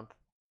this month,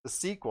 the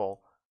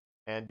sequel.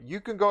 And you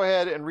can go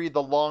ahead and read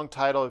the long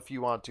title if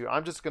you want to.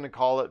 I'm just going to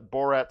call it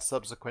Borat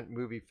Subsequent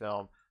Movie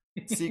Film,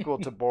 sequel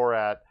to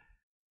Borat.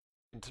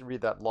 And to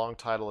read that long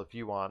title if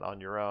you want on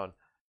your own.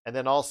 And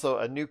then also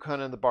a new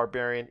Conan the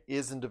Barbarian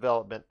is in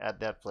development at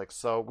Netflix.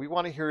 So we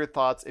want to hear your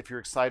thoughts if you're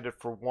excited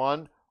for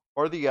one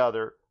or the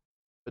other.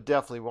 But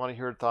definitely want to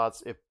hear your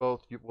thoughts if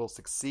both will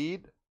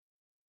succeed,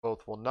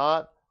 both will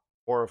not,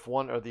 or if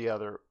one or the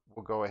other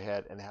will go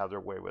ahead and have their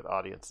way with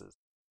audiences.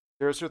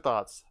 Here's your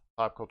thoughts,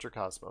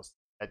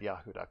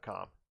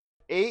 popculturecosmos@yahoo.com.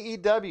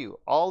 AEW,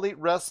 All Elite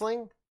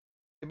Wrestling,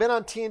 they've been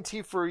on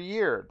TNT for a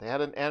year. They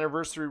had an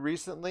anniversary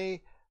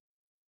recently.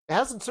 It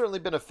hasn't certainly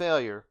been a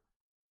failure,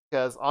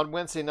 because on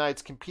Wednesday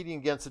nights, competing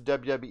against the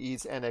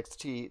WWE's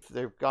NXT,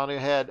 they've gone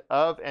ahead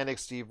of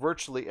NXT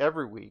virtually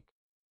every week.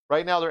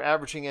 Right now, they're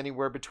averaging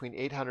anywhere between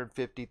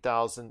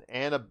 850,000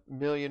 and 1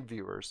 million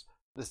viewers.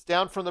 It's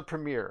down from the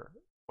premiere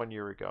 1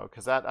 year ago,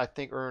 because that, I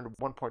think, earned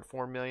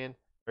 1.4 million,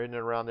 right in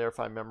and around there, if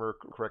I remember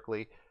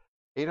correctly.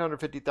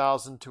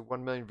 850,000 to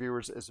 1 million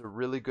viewers is a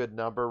really good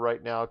number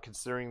right now,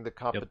 considering the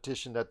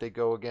competition that they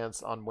go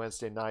against on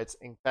Wednesday nights.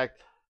 In fact,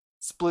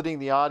 splitting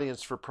the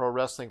audience for pro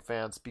wrestling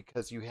fans,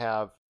 because you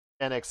have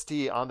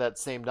NXT on that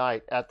same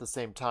night at the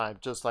same time,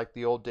 just like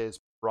the old days,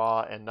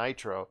 Raw and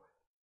Nitro.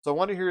 So I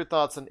want to hear your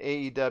thoughts on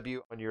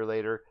AEW 1 year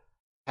later.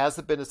 Has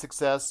it been a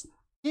success?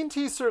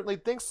 TNT certainly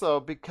thinks so,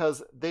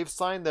 because they've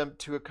signed them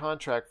to a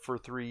contract for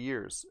 3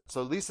 years.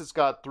 So at least it's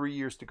got 3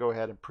 years to go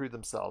ahead and prove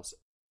themselves.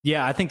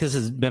 Yeah, I think this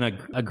has been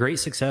a great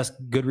success,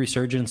 good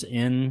resurgence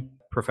in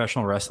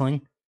professional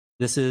wrestling.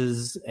 This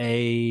is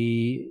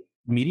a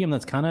medium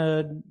that's kind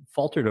of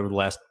faltered over the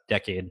last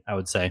decade, I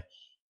would say.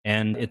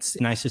 And it's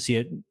nice to see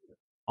it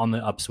on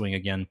the upswing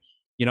again.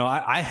 You know,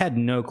 I had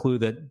no clue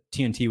that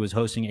TNT was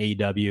hosting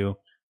AEW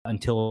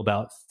until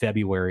about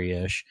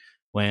February-ish,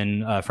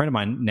 when a friend of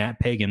mine, Nat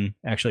Pagan,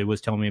 actually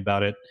was telling me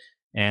about it.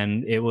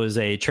 And it was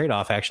a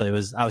trade-off, actually.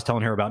 I was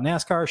telling her about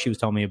NASCAR. She was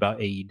telling me about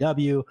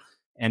AEW.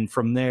 And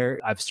from there,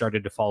 I've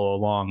started to follow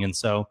along. And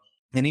so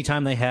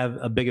anytime they have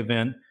a big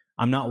event,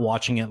 I'm not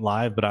watching it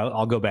live, but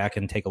I'll go back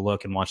and take a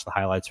look and watch the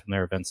highlights from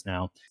their events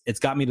now. It's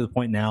got me to the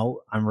point now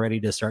I'm ready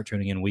to start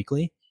tuning in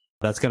weekly.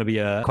 That's going to be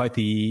quite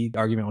the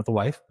argument with the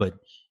wife, but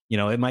you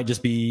know, it might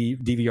just be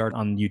DVR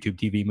on YouTube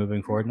TV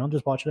moving forward, and I'll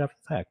just watch it after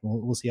the fact.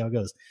 We'll see how it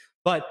goes.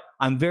 But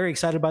I'm very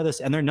excited by this,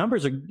 and their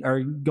numbers are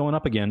going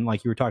up again,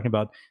 like you were talking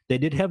about. They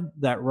did have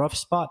that rough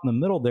spot in the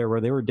middle there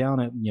where they were down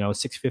at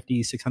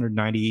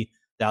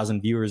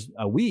 690,000 viewers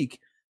a week,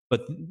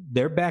 but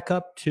they're back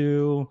up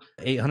to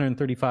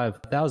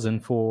 835,000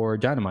 for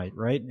Dynamite,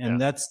 right?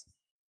 And those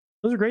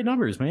are great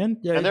numbers, man.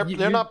 And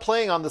they're not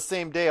playing on the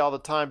same day all the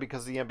time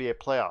because of the NBA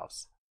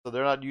playoffs. So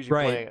they're not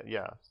usually playing it.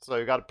 Yeah. So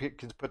you got to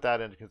put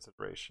that into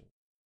consideration.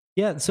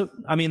 Yeah. So,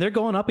 I mean, they're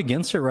going up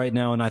against it right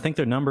now. And I think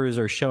their numbers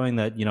are showing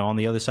that, on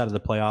the other side of the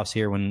playoffs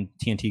here, when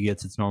TNT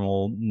gets its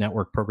normal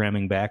network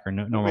programming back or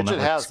normal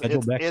network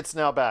schedule back. It's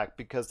now back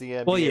because the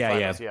NBA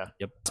finals,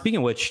 Yep. Speaking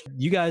of which,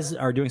 you guys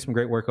are doing some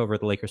great work over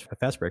at the Lakers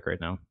Fast Break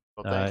right now.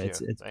 Well, thank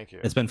you. Thank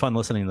you. It's been fun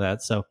listening to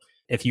that. So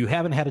if you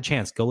haven't had a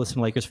chance, go listen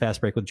to Lakers Fast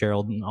Break with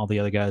Gerald and all the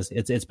other guys.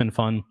 It's been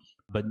fun.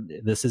 But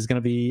this is going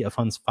to be a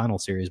fun final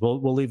series.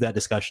 We'll leave that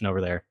discussion over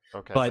there.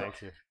 Okay, but,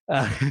 thank you.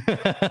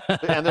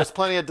 And there's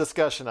plenty of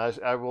discussion.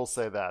 I will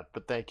say that.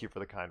 But thank you for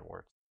the kind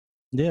words.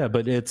 Yeah,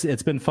 but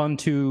it's been fun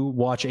to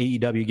watch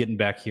AEW getting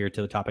back here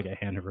to the topic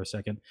at hand for a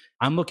second.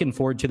 I'm looking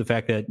forward to the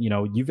fact that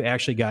you've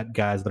actually got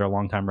guys that are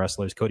longtime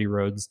wrestlers, Cody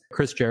Rhodes,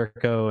 Chris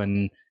Jericho,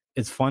 and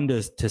it's fun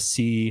to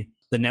see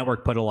the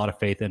network put a lot of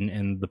faith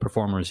in the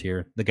performers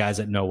here, the guys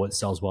that know what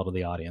sells well to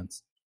the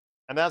audience.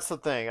 And that's the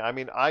thing. I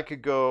mean, I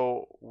could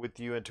go with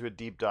you into a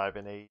deep dive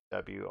in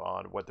AEW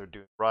on what they're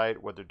doing right,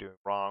 what they're doing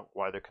wrong,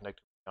 why they're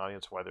connecting with the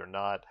audience, why they're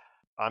not.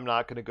 I'm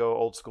not going to go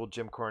old school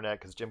Jim Cornette,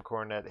 because Jim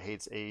Cornette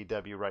hates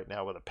AEW right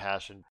now with a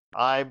passion.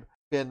 I've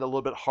been a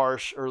little bit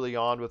harsh early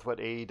on with what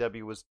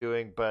AEW was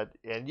doing,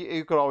 and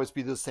you could always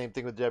be the same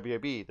thing with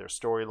WWE. Their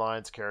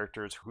storylines,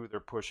 characters, who they're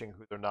pushing,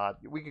 who they're not.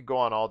 We could go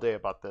on all day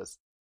about this.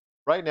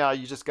 Right now,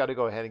 you just got to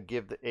go ahead and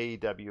give the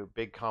AEW a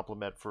big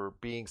compliment for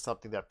being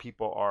something that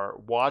people are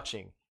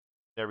watching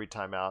every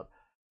time out.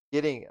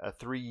 Getting a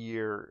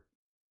 3-year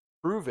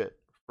prove it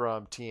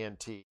from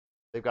TNT.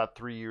 They've got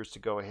 3 years to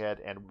go ahead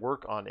and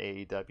work on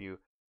AEW.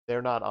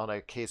 They're not on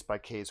a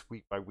case-by-case,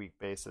 week-by-week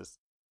basis.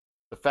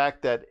 The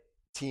fact that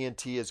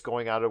TNT is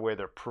going out of the way.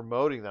 They're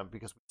promoting them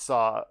because we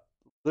saw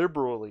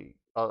liberally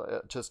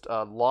just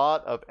a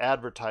lot of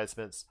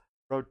advertisements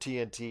pro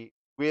TNT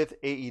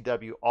with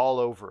AEW all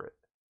over it.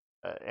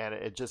 And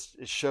it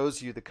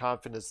shows you the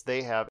confidence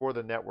they have for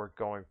the network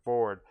going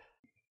forward.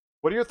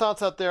 What are your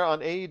thoughts out there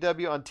on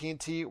AEW on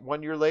TNT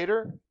 1 year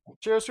later?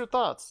 Share us your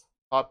thoughts.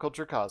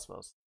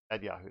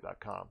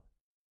 PopCultureCosmos@yahoo.com.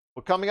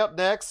 Well, coming up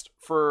next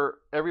for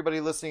everybody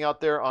listening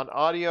out there on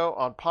audio,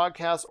 on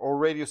podcasts, or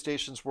radio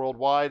stations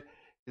worldwide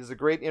is a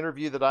great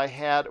interview that I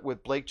had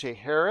with Blake J.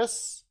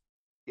 Harris,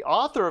 the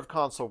author of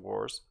Console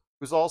Wars,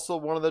 who's also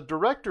one of the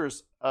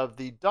directors of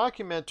the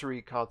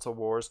documentary Console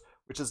Wars,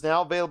 which is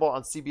now available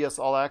on CBS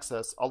All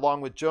Access, along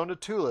with Jonah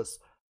Tulis.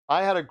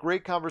 I had a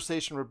great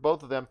conversation with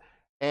both of them,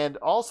 and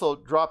also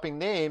dropping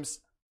names,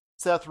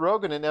 Seth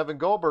Rogen and Evan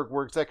Goldberg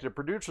were executive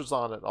producers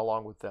on it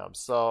along with them.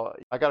 So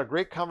I got a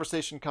great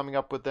conversation coming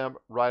up with them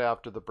right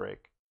after the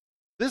break.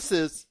 This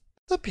is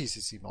the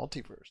PCC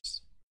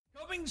Multiverse.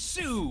 Coming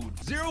soon,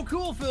 Zero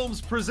Cool Films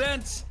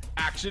presents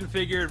Action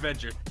Figure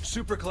Adventure.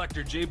 Super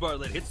collector Jay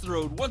Bartlett hits the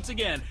road once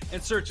again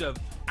in search of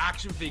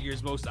action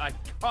figures' most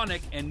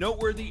iconic and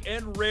noteworthy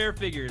and rare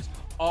figures,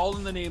 all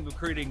in the name of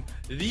creating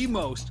the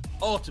most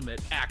ultimate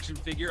action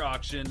figure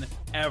auction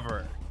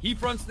ever. He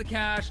fronts the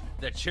cash,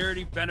 the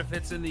charity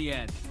benefits in the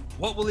end.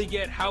 What will he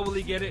get, how will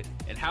he get it,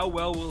 and how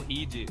well will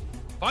he do?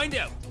 Find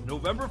out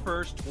November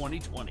 1st,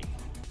 2020.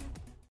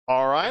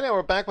 All right, now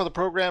we're back with the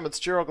program. It's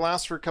Gerald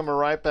Glassford coming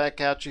right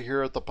back at you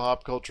here at the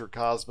Pop Culture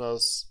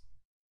Cosmos.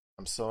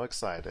 I'm so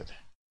excited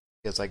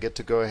because I get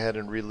to go ahead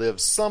and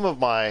relive some of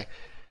my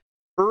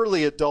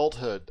early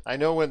adulthood. I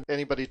know when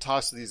anybody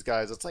talks to these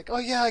guys, it's like, oh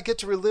yeah, I get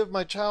to relive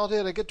my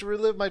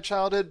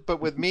childhood.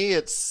 But with me,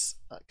 it's,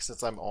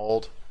 since I'm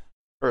old,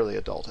 early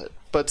adulthood.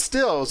 But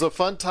still, it was a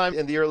fun time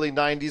in the early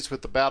 90s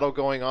with the battle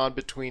going on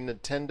between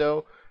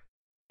Nintendo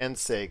and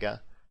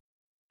Sega.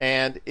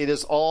 And it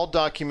is all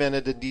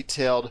documented and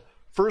detailed.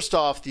 First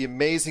off, the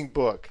amazing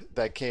book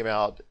that came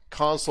out,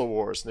 Console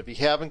Wars. And if you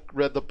haven't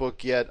read the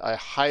book yet, I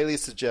highly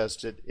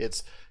suggest it.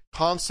 It's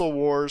Console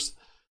Wars,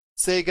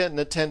 Sega,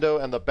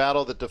 Nintendo, and the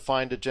Battle That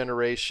Defined a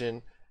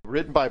Generation.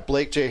 Written by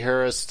Blake J.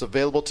 Harris. It's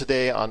available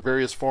today on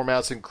various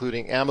formats,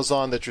 including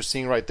Amazon, that you're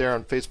seeing right there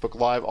on Facebook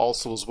Live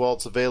also as well.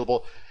 It's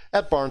available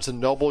at Barnes &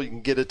 Noble. You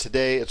can get it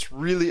today. It's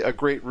really a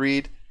great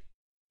read.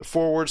 The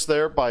forewords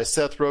there by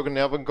Seth Rogen and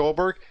Evan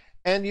Goldberg.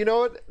 And you know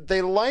what?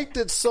 They liked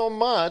it so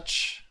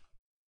much,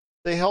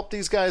 they helped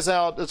these guys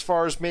out as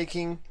far as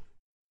making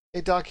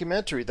a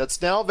documentary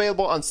that's now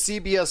available on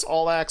CBS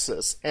All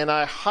Access. And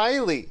I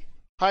highly,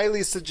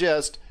 highly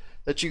suggest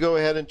that you go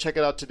ahead and check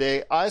it out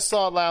today. I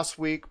saw it last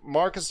week.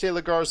 Marcus de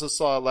la Garza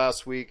saw it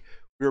last week.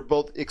 We were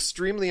both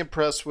extremely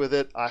impressed with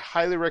it. I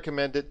highly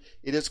recommend it.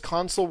 It is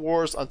Console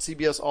Wars on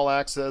CBS All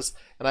Access.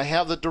 And I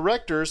have the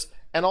directors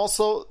and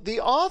also the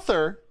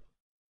author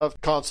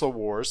of Console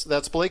Wars.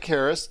 That's Blake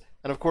Harris.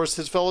 And, of course,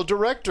 his fellow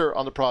director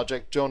on the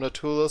project, Jonah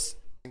Tulis.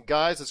 And,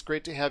 guys, it's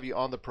great to have you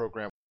on the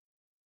program.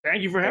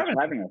 Thank you for having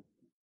us.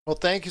 Well,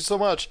 thank you so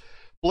much.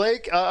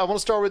 Blake, I want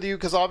to start with you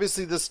because,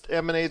 obviously, this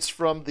emanates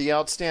from the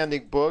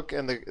outstanding book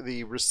and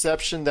the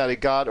reception that it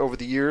got over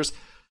the years.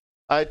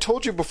 I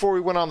told you before we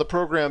went on the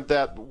program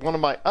that one of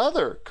my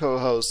other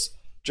co-hosts,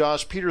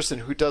 Josh Peterson,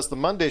 who does the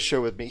Monday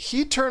show with me,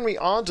 he turned me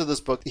on to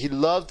this book. He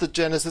loves the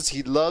Genesis.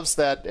 He loves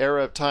that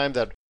era of time,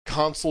 that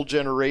console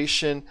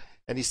generation.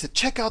 And he said,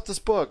 check out this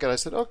book. And I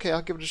said, okay,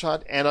 I'll give it a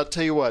shot. And I'll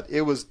tell you what,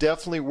 it was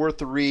definitely worth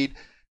the read.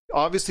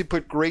 Obviously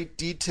put great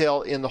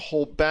detail in the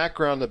whole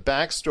background, the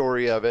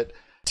backstory of it.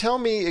 Tell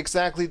me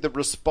exactly the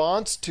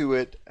response to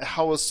it,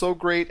 how it was so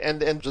great,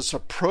 and just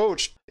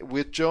approached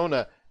with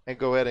Jonah and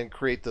go ahead and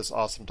create this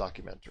awesome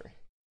documentary.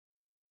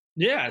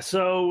 Yeah,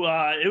 so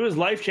it was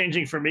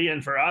life-changing for me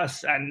and for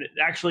us. And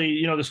actually,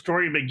 you know, the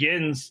story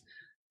begins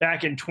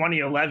back in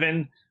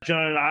 2011.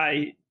 Jonah and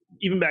I,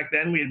 even back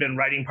then, we had been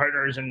writing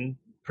partners and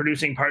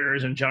producing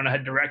partners, and Jonah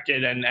had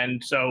directed.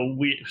 And so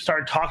we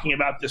started talking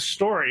about this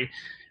story.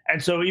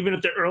 And so even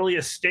at the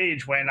earliest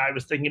stage, when I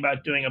was thinking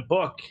about doing a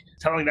book,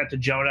 telling that to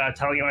Jonah,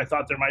 telling him I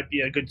thought there might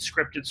be a good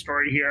scripted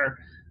story here,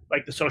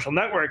 like The Social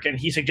Network, and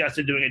he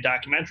suggested doing a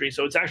documentary.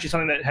 So it's actually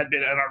something that had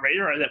been on our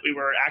radar that we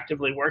were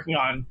actively working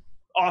on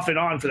off and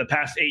on for the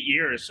past 8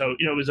 years. So,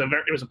 you know,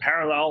 it was a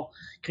parallel,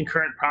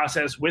 concurrent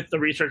process with the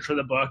research for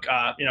the book.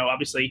 You know,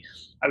 obviously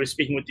I was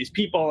speaking with these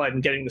people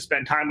and getting to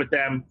spend time with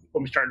them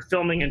when we started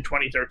filming in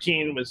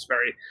 2013 was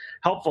very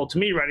helpful to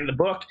me writing the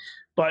book.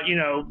 But, you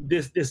know,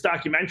 this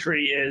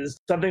documentary is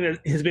something that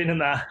has been in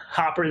the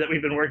hopper that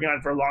we've been working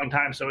on for a long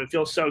time. So it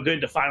feels so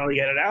good to finally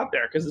get it out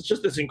there, because it's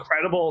just this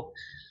incredible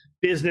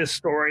business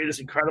story, this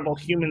incredible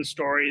human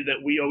story that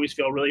we always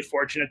feel really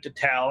fortunate to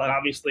tell. And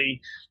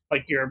obviously,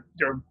 like your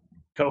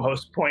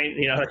co-host point,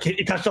 you know,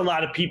 it touched a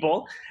lot of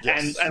people.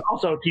 Yes. And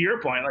also to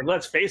your point, like,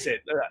 let's face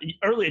it,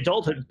 early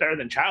adulthood is better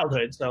than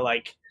childhood. So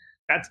like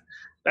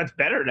that's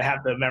better to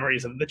have the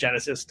memories of the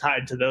Genesis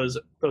tied to those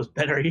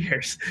better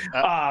years.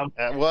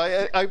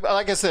 Well, I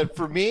like I said,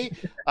 for me,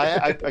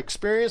 I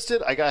experienced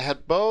it. I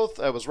had both.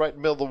 I was right in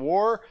the middle of the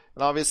war,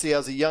 and obviously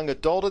as a young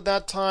adult at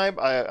that time,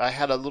 I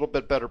had a little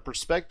bit better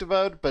perspective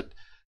of it, but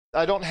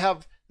I don't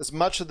have as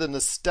much of the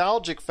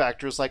nostalgic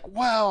factors like,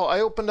 wow,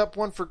 I opened up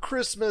one for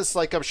Christmas.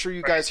 Like, I'm sure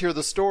you guys hear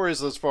the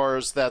stories as far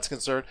as that's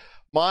concerned.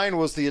 Mine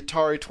was the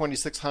Atari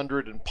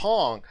 2600 and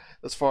Pong.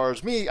 As far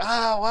as me,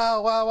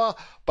 wow.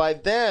 By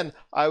then,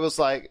 I was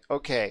like,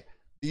 okay,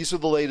 these are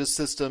the latest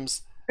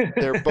systems.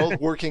 They're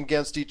both working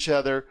against each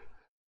other.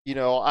 You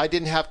know, I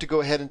didn't have to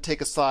go ahead and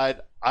take a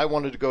side. I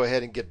wanted to go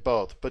ahead and get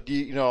both. But,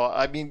 you know,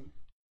 I mean,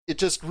 it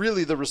just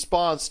really the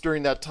response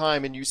during that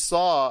time, and you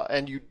saw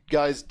and you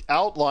guys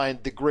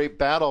outlined the great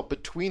battle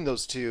between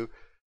those two.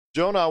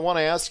 Jonah, I want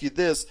to ask you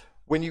this.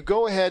 When you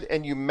go ahead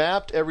and you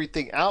mapped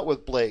everything out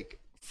with Blake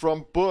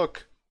from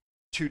book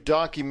to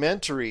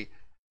documentary,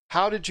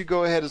 how did you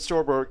go ahead and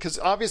storyboard? Because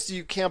obviously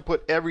you can't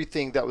put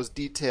everything that was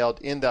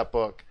detailed in that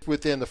book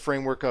within the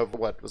framework of,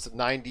 what was it,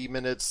 90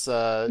 minutes?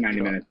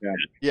 90 minutes, yeah.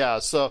 Yeah,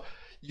 so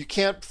you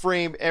can't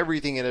frame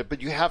everything in it,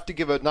 but you have to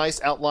give a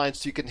nice outline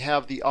so you can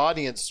have the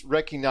audience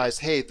recognize,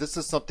 hey, this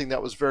is something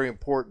that was very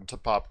important to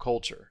pop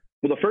culture.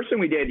 Well, the first thing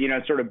we did, you know,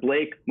 sort of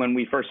Blake, when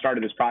we first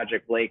started this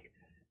project, Blake,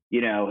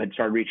 you know, had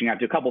started reaching out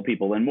to a couple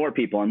people and more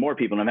people and more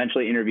people, and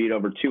eventually interviewed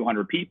over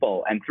 200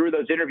 people. And through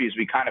those interviews,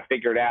 we kind of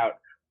figured out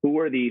who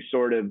were these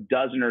sort of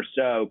dozen or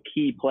so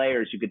key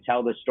players who could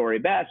tell the story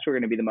best, who were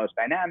going to be the most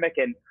dynamic,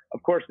 and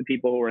of course, the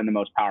people who were in the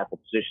most powerful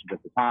positions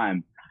at the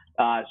time.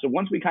 So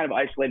once we kind of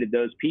isolated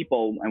those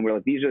people and we're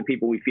like, these are the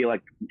people we feel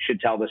like should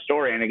tell the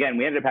story. And again,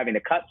 we ended up having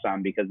to cut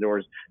some because there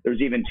was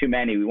even too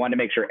many. We wanted to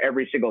make sure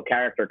every single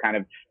character kind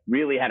of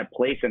really had a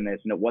place in this,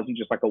 and it wasn't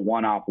just like a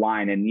one-off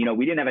line. And, you know,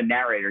 we didn't have a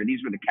narrator. These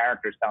were the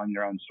characters telling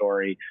their own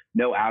story,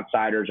 no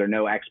outsiders or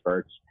no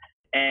experts.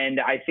 And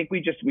I think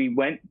we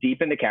went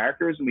deep into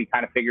characters and we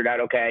kind of figured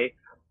out, okay,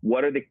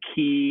 what are the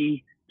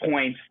key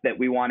points that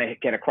we want to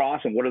get across,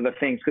 and what are the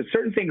things, because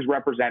certain things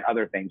represent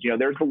other things. You know,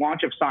 there's the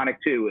launch of Sonic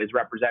 2 is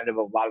representative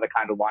of a lot of the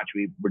kind of launch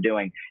we were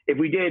doing. If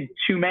we did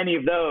too many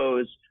of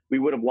those, we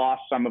would have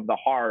lost some of the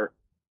heart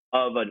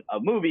of a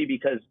movie,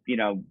 because, you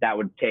know, that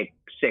would take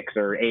 6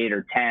 or 8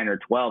 or 10 or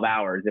 12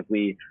 hours if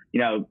we, you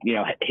know,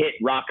 hit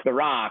Rock the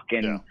Rock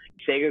and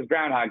Sega's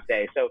Groundhog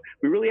Day. So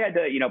we really had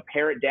to, you know,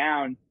 pare it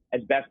down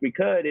as best we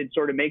could and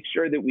sort of make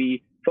sure that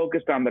we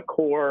focused on the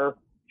core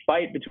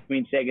fight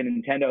between Sega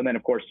and Nintendo, and then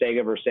of course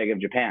Sega versus Sega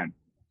of Japan.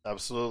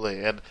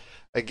 Absolutely. And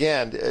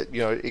again,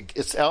 you know,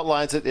 it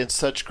outlines it in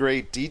such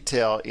great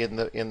detail in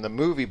the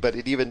movie, but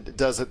it even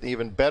does an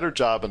even better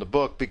job in the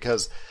book,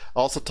 because it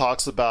also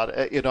talks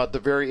about, you know, at the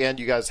very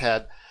end you guys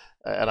had,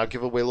 and I'll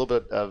give away a little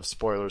bit of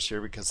spoilers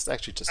here because it's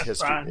actually just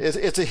history.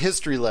 It's a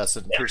history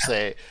lesson per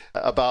se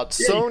about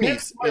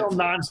Sony's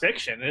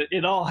nonfiction.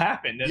 It all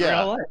happened in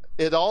real life.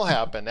 It all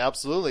happened.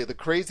 Absolutely. The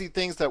crazy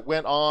things that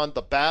went on,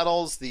 the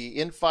battles, the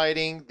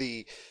infighting,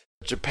 the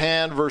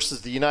Japan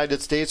versus the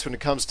United States when it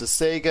comes to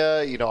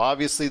Sega, you know,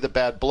 obviously the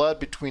bad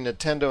blood between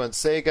Nintendo and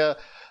Sega,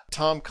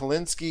 Tom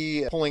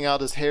Kalinske pulling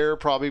out his hair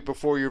probably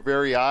before your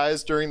very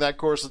eyes during that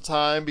course of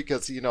time,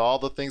 because, you know, all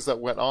the things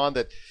that went on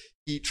that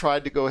he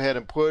tried to go ahead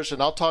and push.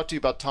 And I'll talk to you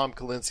about Tom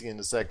Kalinske in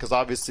a sec, because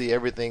obviously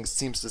everything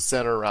seems to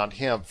center around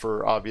him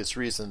for obvious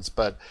reasons.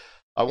 But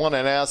I want to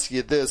ask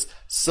you this.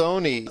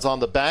 Sony is on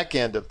the back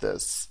end of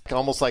this,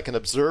 almost like an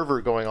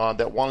observer going on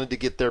that wanted to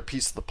get their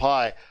piece of the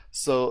pie.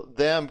 So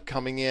them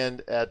coming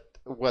in at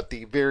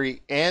the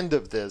very end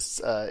of this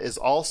is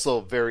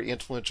also very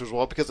influential as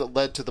well, because it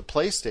led to the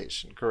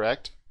PlayStation,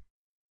 correct?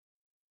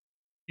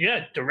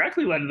 Yeah,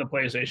 directly led to the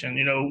PlayStation.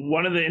 You know,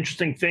 one of the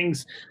interesting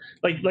things,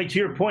 like to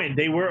your point,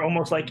 they were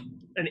almost like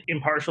an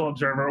impartial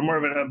observer, or more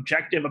of an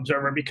objective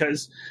observer,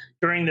 because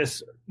during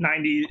this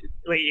late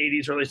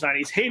 80s, early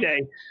 90s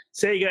heyday,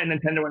 Sega and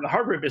Nintendo were in the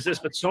hardware business,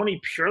 but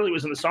Sony purely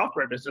was in the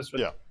software business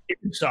with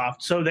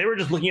Ubisoft. So they were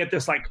just looking at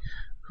this like,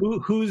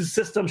 whose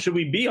system should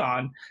we be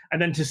on? And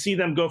then to see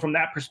them go from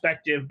that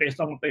perspective based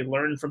on what they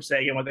learned from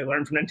Sega and what they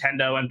learned from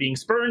Nintendo, and being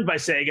spurned by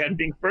Sega and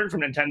being spurned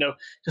from Nintendo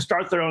to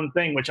start their own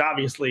thing, which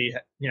obviously,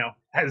 you know,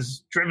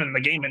 has driven the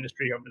game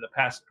industry over the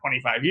past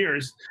 25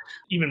 years,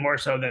 even more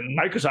so than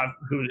Microsoft,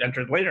 who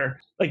entered later.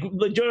 Like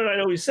Joe and I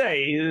always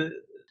say,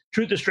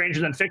 truth is stranger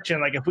than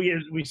fiction. Like if we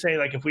had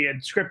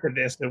scripted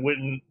this,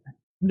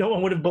 no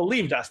one would have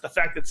believed us. The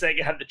fact that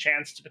Sega had the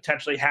chance to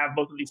potentially have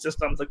both of these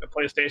systems, like the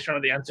PlayStation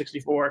or the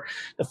N64,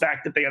 the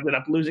fact that they ended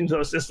up losing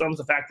those systems,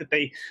 the fact that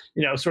they,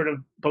 you know, sort of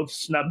both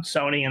snubbed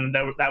Sony, and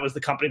that was the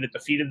company that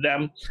defeated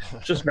them.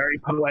 Just very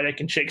poetic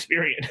and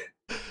Shakespearean.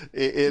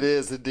 It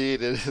is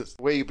indeed. It is.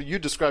 The way you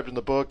described in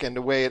the book and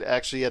the way it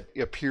actually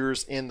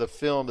appears in the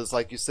film is,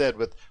 like you said,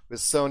 with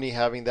Sony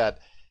having that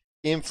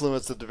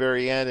influence at the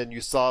very end, and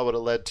you saw what it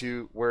led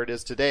to where it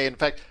is today. In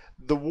fact,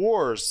 the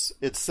wars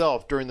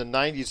itself during the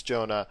 90s,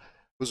 Jonah,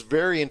 was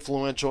very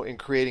influential in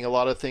creating a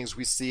lot of things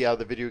we see out of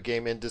the video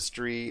game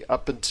industry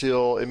up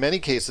until, in many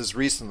cases,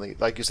 recently.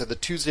 Like you said, the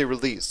Tuesday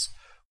release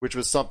which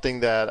was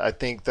something that I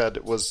think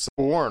that was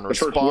born or the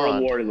first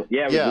spawned. World War,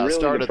 yeah, it was really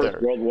started the first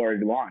there. World War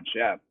launch,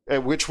 yeah.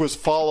 Which was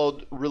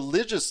followed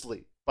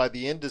religiously by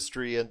the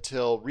industry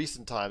until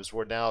recent times,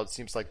 where now it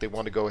seems like they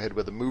want to go ahead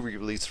with a movie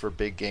release for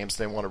big games.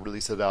 They want to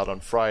release it out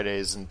on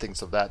Fridays and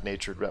things of that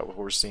nature, what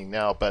we're seeing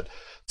now. But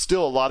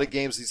still, a lot of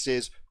games these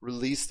days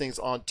release things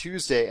on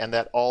Tuesday, and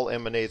that all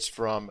emanates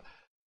from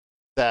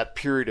that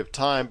period of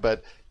time.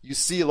 But you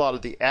see a lot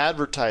of the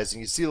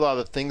advertising, you see a lot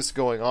of the things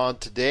going on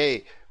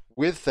today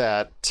with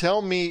that.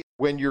 Tell me,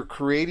 when you're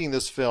creating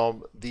this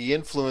film, the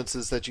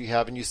influences that you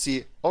have, and you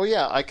see, oh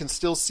yeah, I can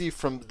still see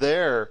from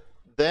there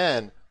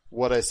then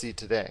what I see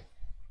today.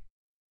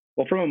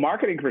 Well, from a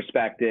marketing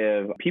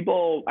perspective,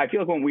 people, I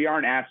feel like when we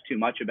aren't asked too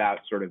much about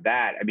sort of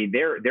that, I mean,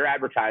 their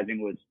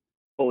advertising was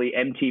fully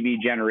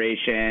MTV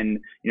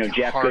generation,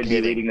 Jeff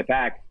Goodby leading the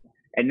pack.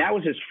 And that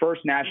was his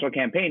first national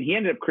campaign. He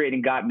ended up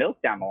creating Got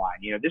Milk down the line.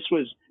 This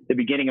was the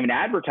beginning of an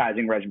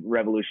advertising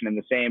revolution in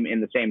the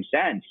same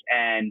sense.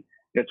 And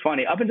it's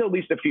funny, up until at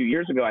least a few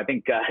years ago, I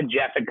think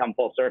Jeff had come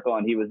full circle,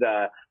 and he was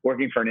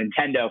working for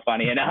Nintendo,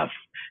 funny enough,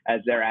 as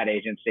their ad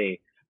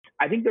agency.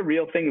 I think the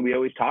real thing that we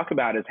always talk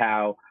about is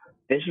how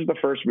this is the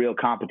first real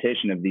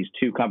competition of these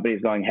two companies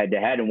going head to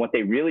head. And what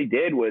they really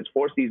did was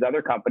force these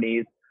other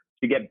companies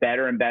to get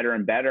better and better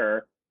and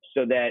better,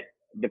 so that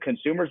the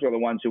consumers were the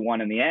ones who won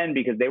in the end,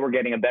 because they were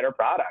getting a better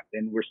product.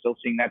 And we're still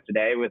seeing that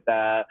today with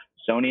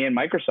Sony and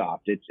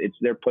Microsoft. It's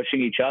they're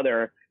pushing each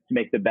other to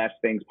make the best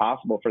things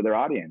possible for their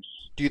audience.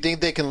 Do you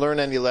think they can learn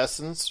any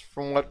lessons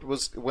from what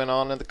went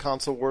on in the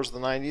console wars of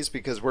the 90s?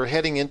 Because we're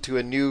heading into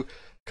a new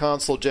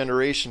console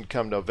generation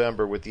come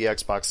November with the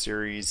Xbox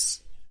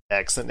Series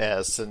X and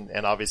S,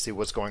 and obviously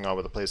what's going on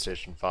with the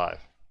PlayStation 5.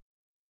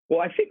 Well,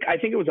 I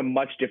think it was a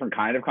much different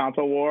kind of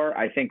console war.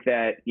 I think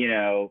that,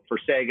 for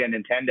Sega and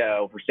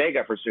Nintendo,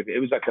 it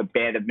was like a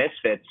band of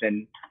misfits.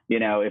 And,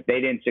 if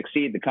they didn't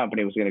succeed, the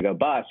company was going to go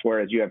bust.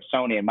 Whereas you have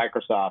Sony and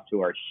Microsoft,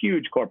 who are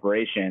huge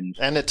corporations.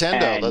 And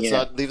Nintendo, let's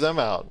not leave them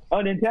out. Oh,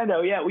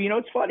 Nintendo, yeah. Well,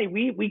 it's funny.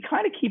 We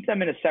kind of keep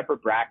them in a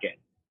separate bracket.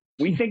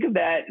 We think of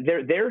that,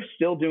 they're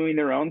still doing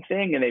their own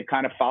thing, and they've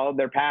kind of followed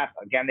their path.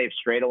 Again, they've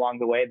strayed along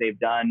the way. They've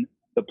done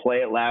the Play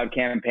It Loud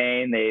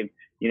campaign. They've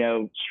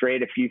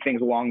strayed a few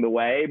things along the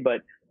way,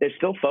 but they're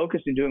still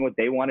focused in doing what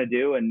they want to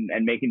do and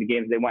making the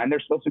games they want, and they're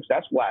still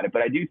successful at it.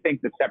 But I do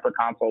think the separate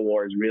console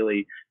war is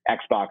really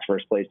Xbox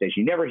versus PlayStation.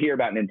 You never hear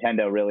about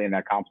Nintendo really in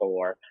that console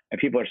war, and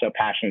people are so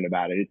passionate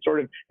about it. It's sort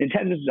of,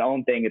 Nintendo's its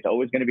own thing. It's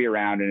always going to be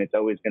around, and it's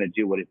always going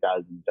to do what it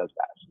does, and it does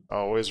best.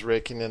 Always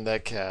raking in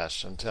that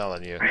cash, I'm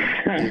telling you.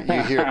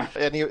 You hear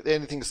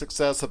anything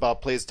success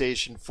about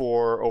PlayStation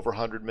 4, over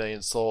 100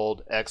 million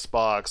sold,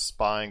 Xbox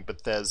buying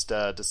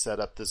Bethesda to set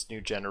up this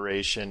new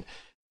generation,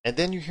 and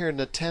then you hear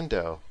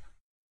Nintendo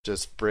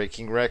just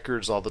breaking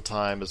records all the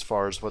time as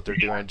far as what they're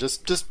doing,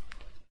 just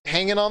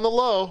hanging on the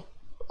low,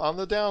 on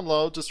the down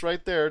low, just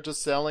right there,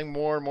 just selling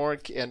more and more.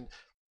 And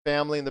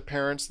family and the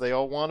parents, they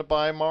all want to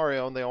buy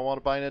Mario, and they all want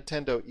to buy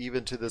Nintendo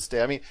even to this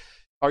day. I mean,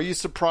 are you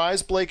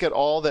surprised, Blake, at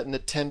all that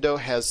Nintendo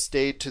has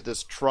stayed to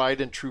this tried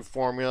and true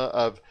formula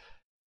of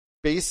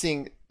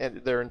basing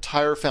their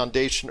entire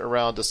foundation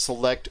around a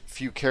select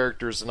few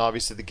characters and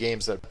obviously the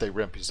games that they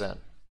represent?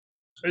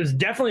 It's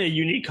definitely a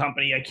unique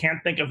company. I can't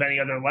think of any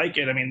other like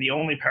it. I mean, the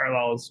only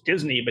parallel is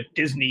Disney, but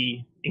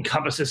Disney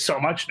encompasses so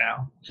much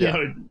now. Yeah.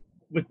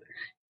 With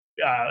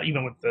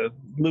even with the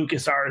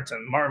LucasArts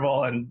and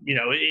Marvel, and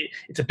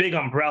it's a big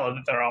umbrella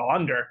that they're all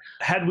under.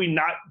 Had we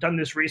not done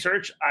this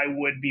research, I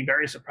would be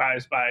very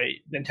surprised by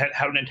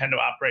how Nintendo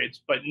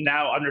operates. But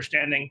now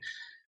understanding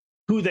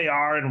who they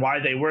are and why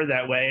they were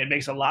that way, it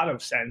makes a lot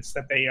of sense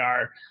that they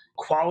are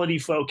quality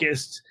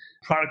focused,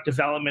 product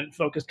development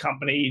focused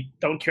company,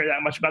 don't care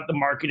that much about the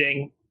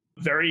marketing,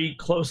 very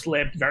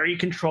close-lipped, very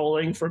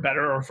controlling, for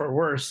better or for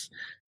worse.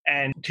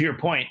 And to your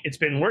point, it's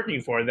been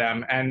working for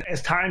them. And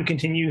as time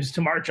continues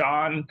to march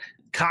on,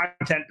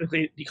 content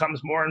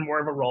becomes more and more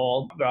of a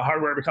role. The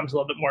hardware becomes a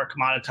little bit more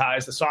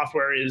commoditized. The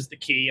software is the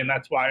key. And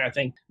that's why I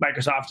think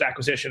Microsoft's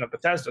acquisition of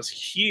Bethesda is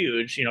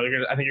huge. I think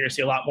you're going to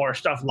see a lot more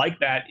stuff like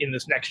that in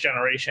this next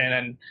generation.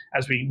 And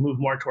as we move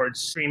more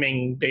towards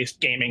streaming-based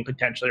gaming,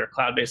 potentially, or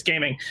cloud-based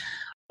gaming.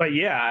 But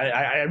yeah,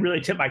 I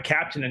really tip my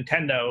cap to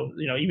Nintendo.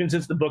 Even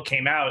since the book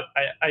came out,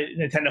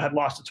 Nintendo had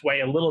lost its way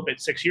a little bit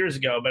 6 years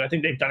ago, but I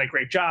think they've done a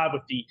great job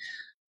with the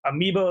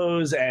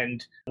Amiibos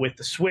and with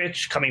the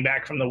Switch coming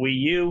back from the Wii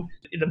U.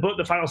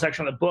 The final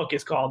section of the book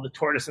is called The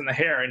Tortoise and the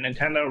Hare, and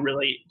Nintendo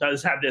really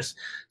does have this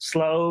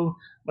slow,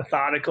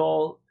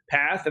 methodical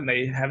path, and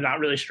they have not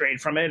really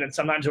strayed from it. And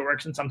sometimes it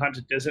works and sometimes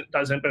it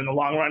doesn't. But in the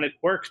long run, it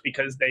works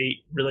because they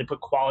really put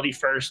quality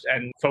first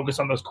and focus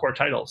on those core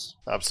titles.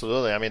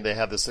 Absolutely. I mean, they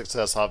had the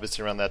success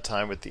obviously around that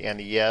time with the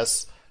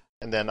NES.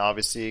 And then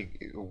obviously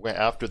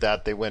after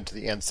that, they went to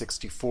the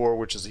N64,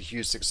 which is a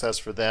huge success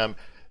for them.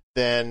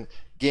 Then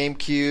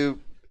GameCube,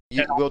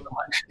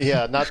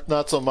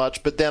 not so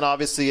much. But then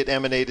obviously it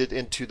emanated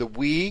into the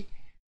Wii.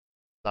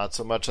 Not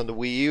so much on the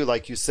Wii U,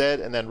 like you said,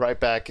 and then right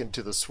back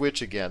into the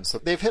Switch again. So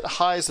they've hit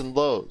highs and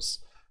lows,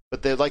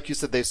 but they, like you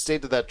said, they've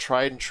stayed to that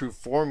tried and true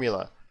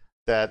formula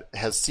that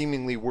has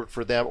seemingly worked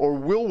for them or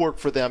will work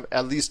for them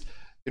at least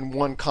in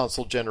one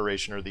console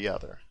generation or the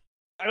other.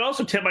 I'd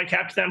also tip my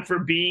cap to them for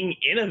being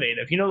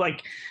innovative.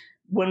 Like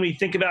when we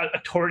think about a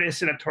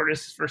tortoise and a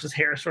tortoise versus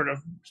hare sort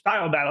of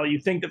style battle, you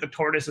think that the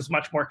tortoise is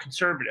much more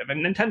conservative,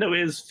 and Nintendo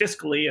is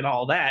fiscally and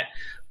all that.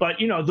 But,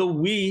 the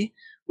Wii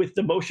with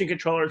the motion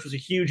controllers was a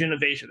huge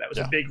innovation. That was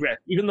a big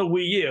risk. Even the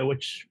Wii U,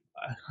 which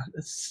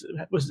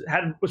was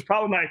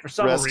problematic for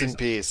some reason. Rest in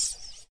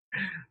peace.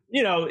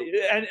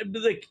 And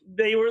like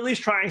they were at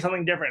least trying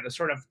something different, a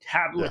sort of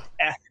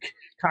tablet-esque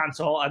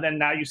console, and then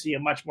now you see a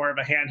much more of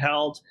a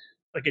handheld,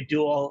 like a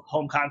dual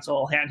home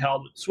console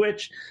handheld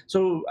Switch.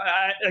 So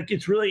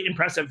it's really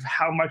impressive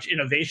how much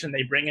innovation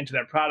they bring into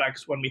their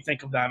products when we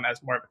think of them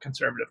as more of a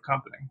conservative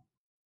company.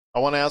 I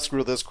want to ask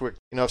real this quick.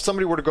 If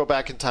somebody were to go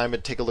back in time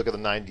and take a look at the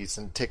 90s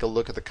and take a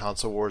look at the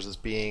console wars as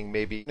being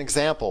maybe an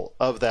example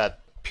of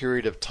that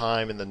period of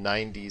time in the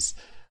 90s,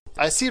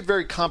 I see it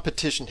very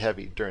competition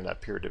heavy during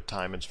that period of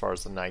time as far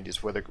as the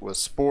 90s, whether it was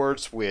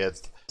sports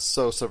with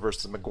Sosa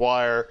versus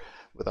McGuire,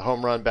 with a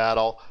home run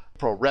battle,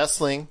 pro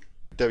wrestling,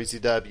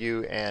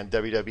 WCW and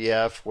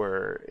WWF,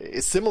 where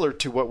it's similar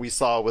to what we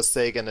saw with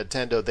Sega and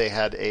Nintendo. They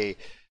had a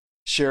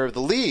share of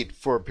the lead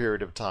for a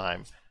period of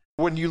time.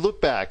 When you look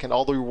back and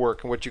all the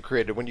work and what you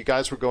created, when you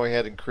guys were going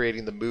ahead and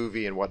creating the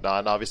movie and whatnot,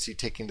 and obviously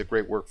taking the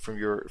great work from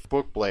your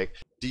book, Blake,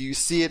 do you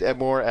see it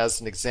more as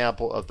an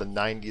example of the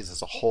 90s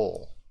as a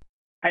whole?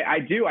 I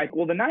do.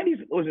 Well, the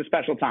 90s was a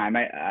special time.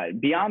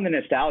 Beyond the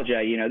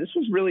nostalgia, this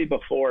was really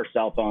before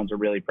cell phones were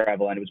really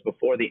prevalent. It was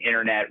before the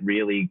internet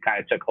really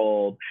kind of took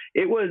hold.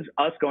 It was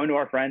us going to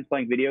our friends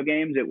playing video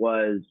games. It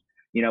was,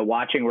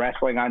 watching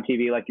wrestling on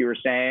TV, like you were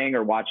saying,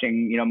 or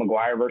watching,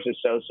 McGuire versus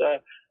Sosa.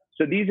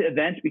 So these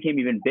events became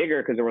even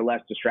bigger because there were less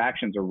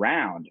distractions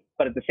around.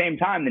 But at the same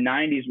time, the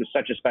 90s was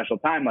such a special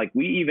time. Like the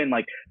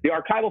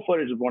archival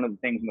footage was one of the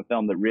things in the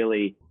film that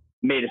really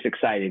made us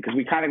excited, because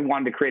we kind of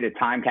wanted to create a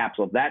time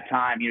capsule of that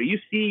time. You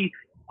see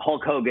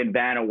Hulk Hogan,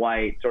 Vanna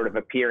White sort of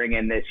appearing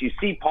in this. You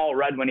see Paul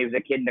Rudd when he was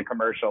a kid in the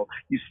commercial.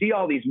 You see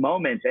all these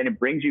moments, and it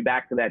brings you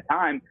back to that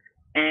time.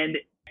 And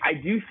I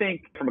do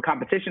think, from a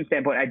competition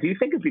standpoint,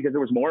 it's because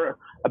there was more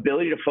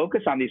ability to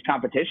focus on these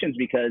competitions,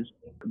 because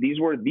these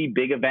were the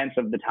big events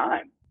of the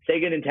time.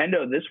 Sega,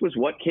 Nintendo, this was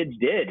what kids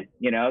did.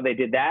 They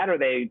did that, or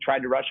they tried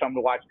to rush home to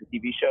watch the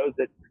TV shows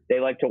that they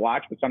liked to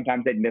watch, but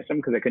sometimes they'd miss them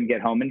because they couldn't get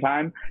home in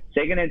time.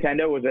 Sega,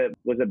 Nintendo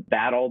was a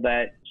battle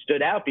that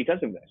stood out because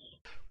of this.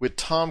 With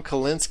Tom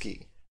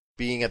Kalinske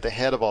being at the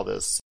head of all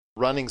this,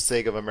 running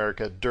Sega of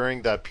America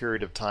during that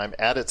period of time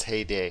at its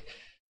heyday,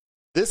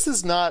 this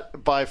is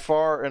not by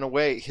far and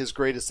away his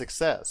greatest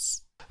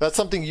success. That's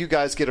something you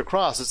guys get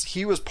across, is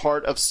he was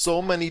part of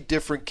so many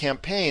different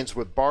campaigns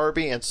with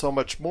Barbie and so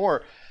much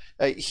more.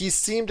 He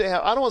seemed to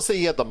have, I don't want to say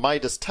he had the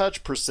Midas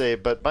touch per se,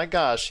 but my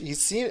gosh,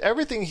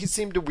 everything he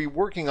seemed to be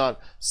working on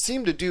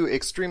seemed to do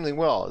extremely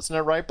well. Isn't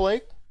that right,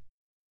 Blake?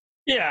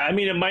 Yeah, I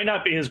mean, it might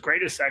not be his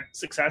greatest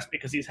success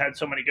because he's had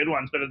so many good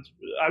ones, but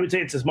I would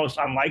say it's his most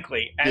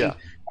unlikely. And that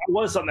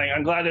was something,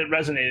 I'm glad it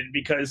resonated,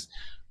 because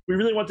we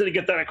really wanted to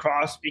get that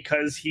across,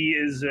 because he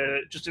is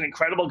just an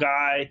incredible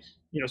guy,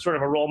 sort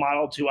of a role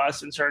model to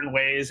us in certain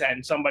ways,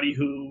 and somebody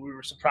who we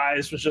were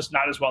surprised was just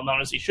not as well known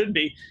as he should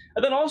be.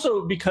 And then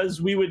also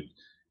because we would,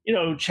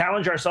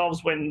 challenge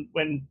ourselves when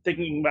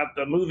thinking about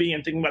the movie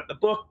and thinking about the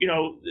book.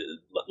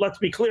 Let's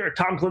be clear,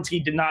 Tom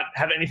Kalinske did not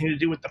have anything to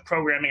do with the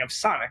programming of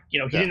Sonic. He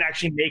didn't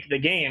actually make the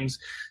games.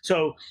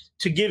 So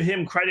to give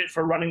him credit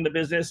for running the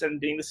business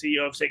and being the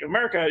CEO of Sega of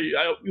America,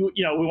 we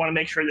want to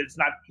make sure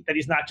that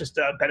he's not just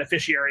a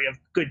beneficiary of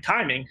good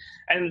timing.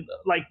 And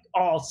like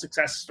all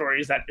success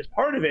stories, that is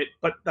part of it.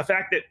 But the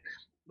fact that,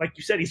 like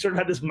you said, he sort of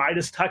had this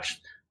Midas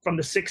touch from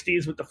the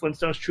 60s with the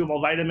Flintstones True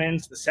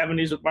Multivitamins, the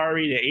 70s with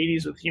Barbie, the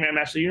 80s with He-Man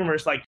Master of the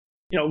Universe.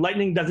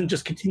 Lightning doesn't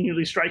just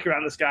continually strike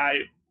around this guy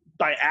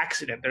by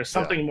accident. There's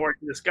something more to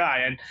this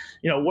guy. And,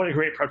 what a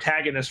great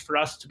protagonist for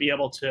us to be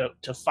able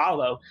to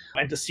follow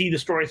and to see the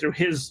story through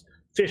his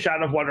fish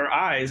out of water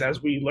eyes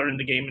as we learn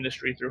the game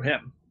industry through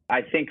him.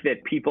 I think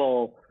that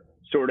people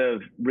sort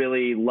of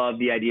really love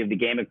the idea of the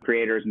game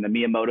creators and the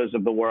Miyamotos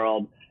of the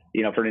world,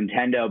 for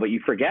Nintendo, but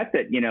you forget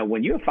that,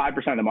 when you have 5%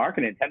 of the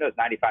market, Nintendo is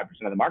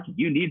 95% of the market,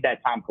 you need that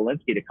Tom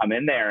Kalinske to come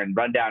in there and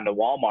run down to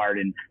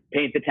Walmart and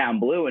paint the town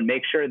blue and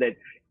make sure that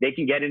they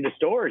can get into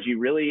stores. You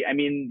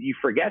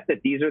forget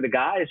that these are the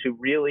guys who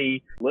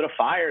really lit a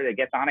fire that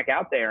gets Sonic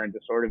out there and to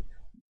sort of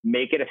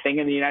make it a thing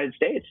in the United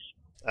States.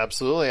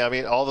 Absolutely. I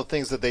mean, all the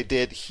things that they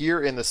did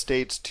here in the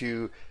States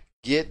to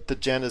get the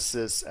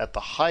Genesis at the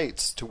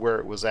heights to where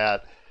it was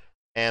at,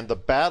 and the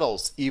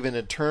battles even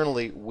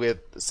internally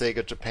with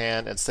Sega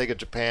Japan and Sega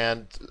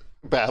Japan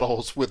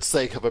battles with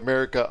Sega of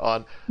America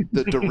on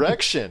the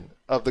direction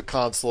of the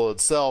console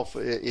itself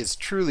is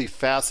truly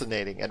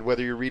fascinating. And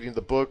whether you're reading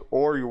the book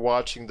or you're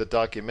watching the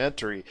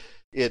documentary,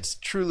 it's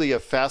truly a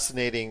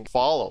fascinating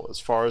follow as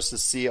far as to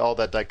see all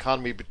that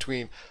dichotomy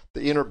between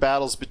the inner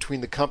battles between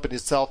the company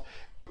itself,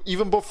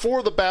 even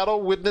before the battle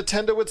with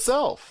Nintendo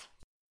itself.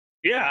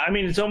 Yeah, I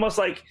mean, it's almost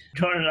like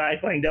John and I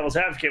playing devil's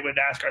advocate would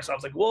ask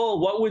ourselves, like, well,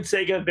 what would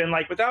Sega have been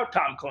like without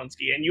Tom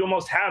Kalinske? And you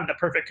almost have the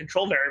perfect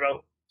control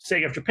variable,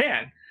 Sega of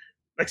Japan.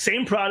 Like,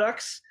 same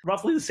products,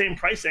 roughly the same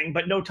pricing,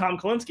 but no Tom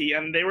Kalinske.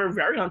 And they were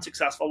very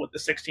unsuccessful with the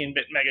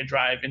 16-bit Mega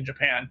Drive in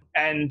Japan.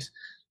 And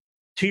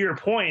to your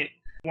point,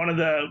 one of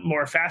the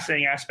more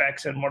fascinating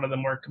aspects and one of the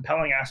more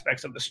compelling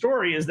aspects of the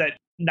story is that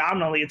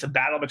nominally it's a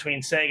battle between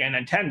Sega and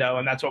Nintendo,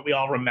 and that's what we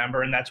all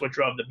remember, and that's what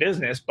drove the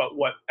business. But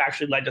what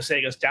actually led to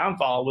Sega's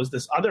downfall was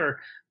this other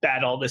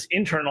battle, this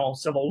internal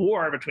civil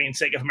war between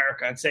Sega of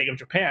America and Sega of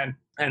Japan.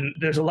 And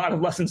there's a lot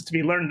of lessons to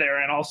be learned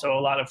there, and also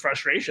a lot of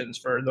frustrations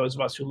for those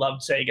of us who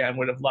loved Sega and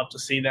would have loved to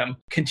see them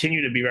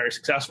continue to be very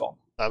successful.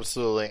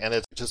 Absolutely. And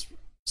it's just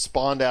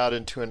spawned out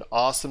into an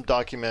awesome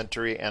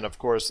documentary and, of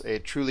course, a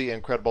truly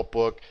incredible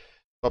book.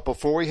 But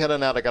before we head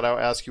on out, I got to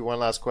ask you one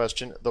last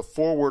question. The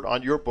foreword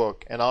on your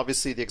book, and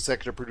obviously the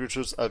executive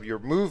producers of your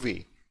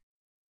movie,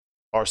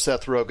 are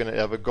Seth Rogen and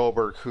Evan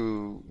Goldberg,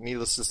 who,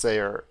 needless to say,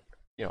 are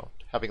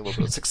having a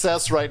little bit of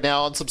success right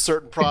now on some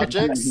certain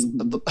projects,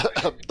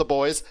 the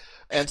boys,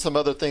 and some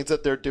other things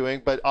that they're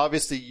doing. But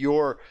obviously,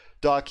 your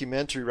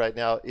documentary right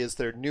now is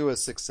their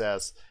newest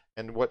success,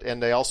 and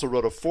they also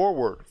wrote a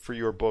foreword for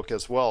your book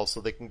as well,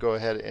 so they can go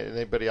ahead, and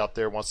anybody out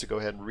there wants to go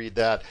ahead and read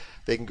that,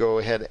 they can go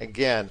ahead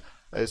again.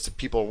 As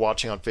people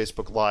watching on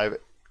Facebook Live,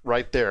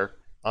 right there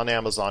on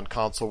Amazon,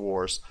 Console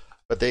Wars.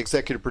 But they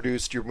executive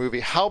produced your movie.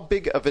 How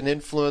big of an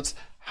influence,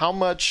 how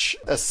much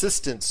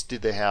assistance do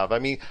they have? I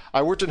mean,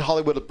 I worked in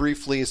Hollywood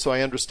briefly, so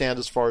I understand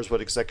as far as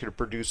what executive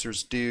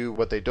producers do,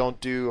 what they don't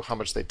do, how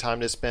much time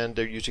they spend.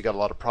 They're usually got a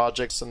lot of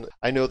projects, and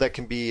I know that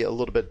can be a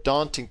little bit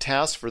daunting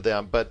task for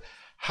them, but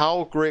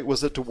how great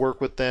was it to work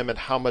with them, and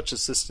how much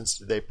assistance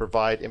did they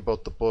provide in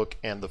both the book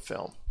and the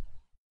film?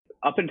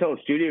 Up until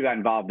the studio got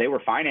involved, they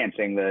were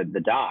financing the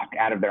doc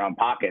out of their own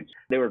pockets.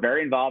 They were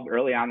very involved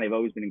early on. They've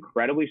always been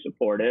incredibly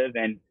supportive.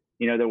 And,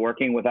 they're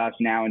working with us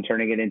now and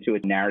turning it into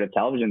a narrative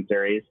television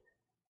series.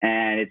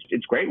 And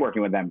it's great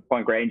working with them.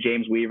 Point Grey and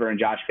James Weaver and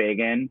Josh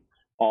Fagan,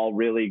 all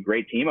really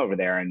great team over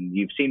there. And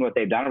you've seen what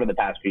they've done over the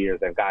past few years.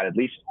 They've got at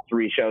least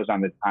 3 shows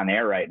on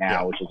air right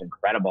now, which is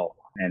incredible.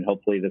 And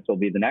hopefully this will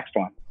be the next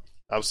one.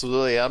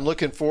 Absolutely. I'm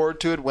looking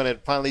forward to it when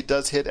it finally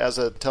does hit as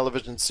a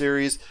television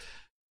series.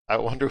 I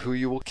wonder who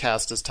you will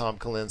cast as Tom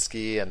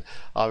Kalinske, and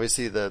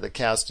obviously the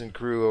cast and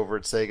crew over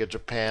at Sega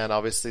Japan,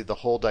 obviously the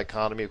whole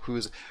dichotomy of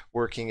who's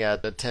working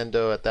at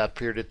Nintendo at that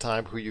period of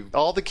time,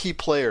 all the key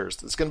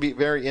players. It's going to be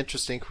very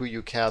interesting who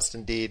you cast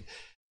indeed,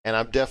 and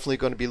I'm definitely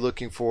going to be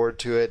looking forward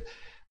to it.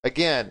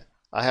 Again,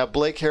 I have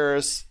Blake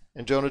Harris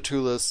and Jonah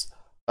Tulis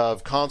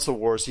of Console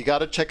Wars. You got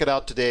to check it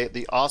out today.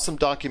 The awesome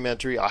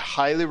documentary. I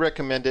highly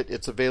recommend it.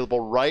 It's available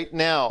right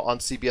now on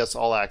CBS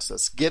All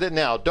Access. Get it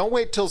now. Don't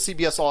wait till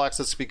CBS All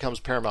Access becomes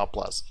Paramount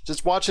Plus.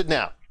 Just watch it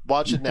now.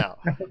 Watch it now.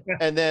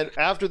 And then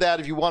after that,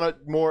 if you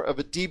want more of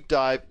a deep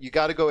dive, you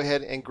got to go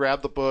ahead and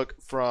grab the book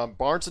from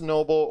Barnes &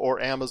 Noble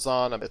or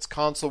Amazon. It's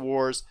Console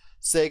Wars,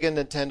 Sega,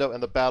 Nintendo,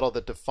 and the Battle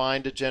That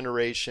Defined a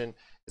Generation.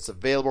 It's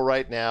available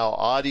right now.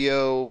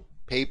 Audio,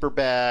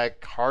 paperback,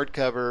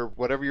 hardcover,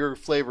 whatever your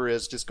flavor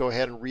is, just go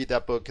ahead and read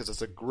that book because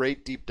it's a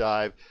great deep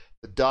dive.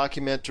 The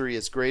documentary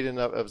is great in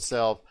of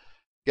itself.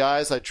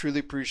 Guys, I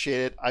truly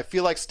appreciate it. I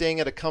feel like staying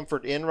at a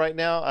Comfort Inn right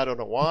now. I don't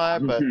know why,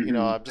 but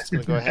I'm just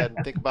going to go ahead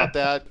and think about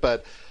that.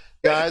 But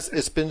guys,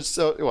 it's been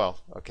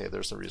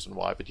there's a reason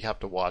why, but you have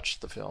to watch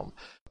the film.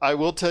 I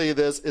will tell you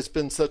this, it's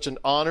been such an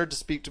honor to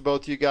speak to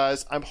both you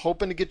guys. I'm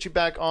hoping to get you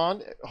back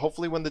on,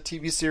 hopefully when the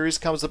TV series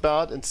comes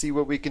about, and see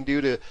what we can do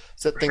to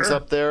set things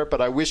up there.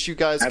 But I wish you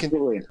guys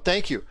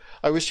thank you.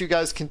 I wish you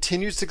guys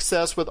continued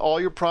success with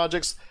all your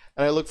projects,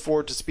 and I look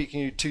forward to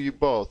speaking to you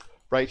both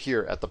right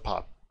here at the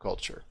Pop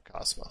Culture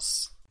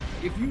Cosmos.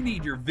 If you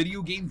need your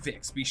video game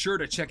fix, be sure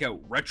to check out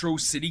Retro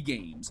City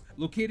Games.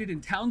 Located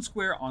in Town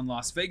Square on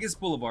Las Vegas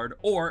Boulevard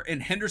or in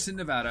Henderson,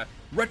 Nevada,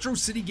 Retro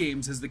City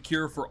Games has the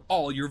cure for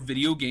all your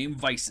video game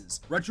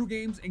vices. Retro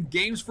games and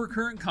games for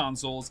current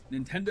consoles,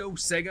 Nintendo,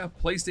 Sega,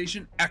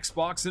 PlayStation,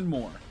 Xbox, and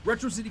more.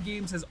 Retro City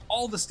Games has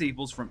all the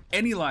staples from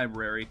any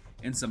library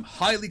and some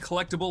highly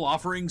collectible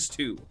offerings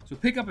too. So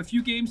pick up a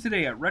few games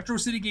today at Retro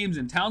City Games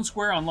in Town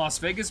Square on Las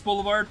Vegas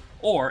Boulevard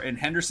or in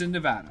Henderson,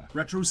 Nevada.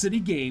 Retro City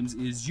Games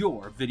is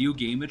your video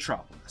game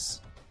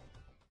metropolis.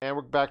 And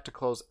we're back to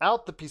close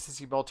out the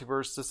PCC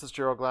Multiverse. This is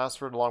Gerald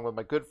Glassford along with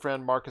my good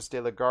friend Marcus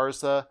de la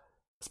Garza.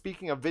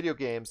 Speaking of video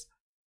games,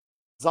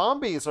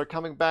 zombies are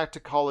coming back to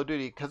Call of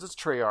Duty because it's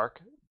Treyarch,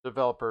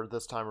 developer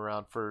this time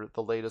around for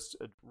the latest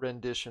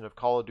rendition of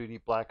Call of Duty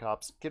Black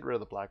Ops. Get rid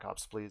of the Black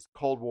Ops, please.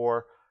 Cold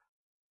War.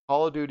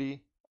 Call of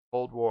Duty,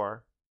 Cold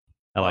War.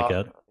 I like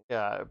it.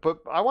 Yeah, but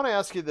I want to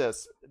ask you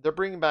this. They're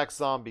bringing back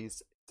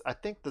zombies. I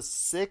think the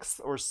 6th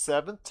or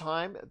 7th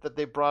time that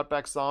they brought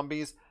back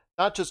zombies.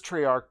 Not just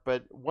Treyarch,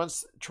 but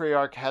once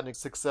Treyarch had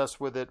success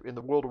with it in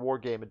the World of War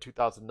game in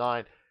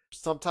 2009.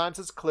 Sometimes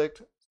it's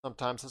clicked,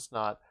 sometimes it's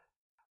not.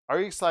 Are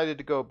you excited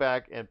to go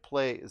back and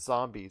play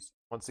zombies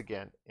once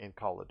again in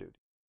Call of Duty?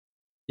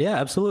 Yeah,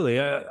 absolutely.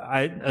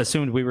 I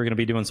assumed we were going to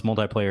be doing some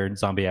multiplayer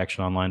zombie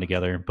action online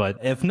together, but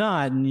if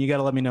not, you got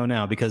to let me know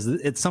now, because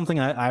it's something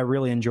I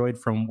really enjoyed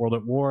from World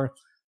at War.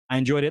 I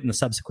enjoyed it in the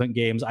subsequent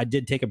games. I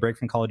did take a break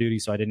from Call of Duty,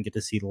 so I didn't get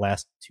to see the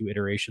last 2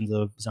 iterations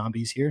of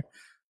zombies here.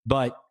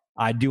 But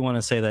I do want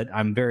to say that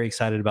I'm very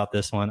excited about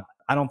this one.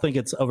 I don't think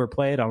it's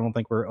overplayed. I don't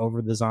think we're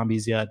over the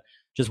zombies yet.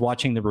 Just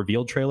watching the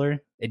reveal trailer,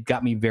 it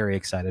got me very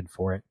excited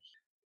for it.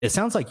 It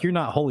sounds like you're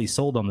not wholly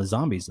sold on the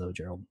zombies, though,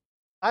 Gerald.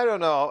 I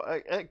don't know,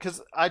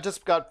 because I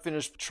just got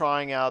finished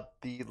trying out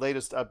the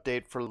latest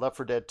update for Left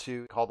 4 Dead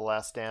 2 called The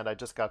Last Stand. I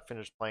just got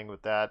finished playing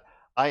with that.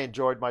 I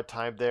enjoyed my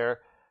time there.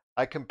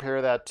 I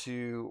compare that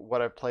to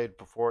what I played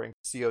before in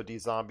COD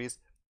Zombies.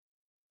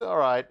 All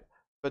right,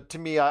 but to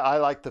me, I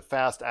like the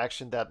fast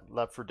action that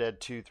Left 4 Dead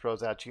 2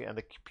 throws at you and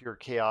the pure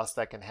chaos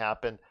that can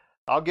happen.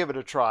 I'll give it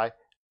a try.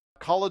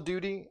 Call of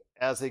Duty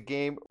as a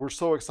game, we're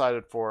so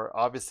excited for.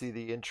 Obviously,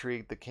 the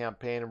intrigue, the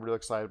campaign, I'm really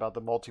excited about.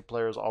 The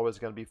multiplayer is always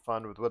going to be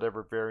fun with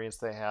whatever variants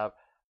they have.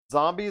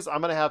 Zombies, I'm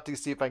going to have to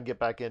see if I can get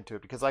back into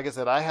it, because like I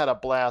said, I had a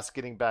blast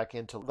getting back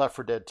into Left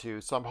 4 Dead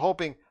 2. So I'm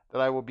hoping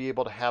that I will be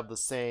able to have the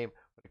same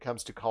when it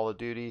comes to Call of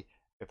Duty.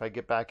 If I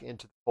get back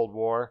into the Cold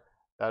War,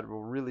 that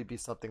will really be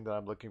something that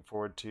I'm looking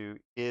forward to,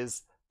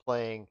 is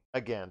playing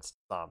against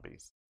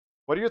zombies.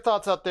 What are your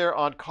thoughts out there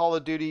on Call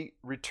of Duty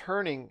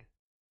returning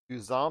to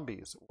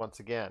zombies once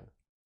again?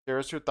 Share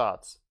us your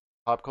thoughts.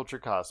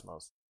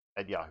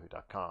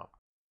 PopCultureCosmos@yahoo.com.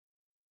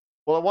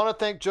 Well, I want to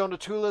thank Joe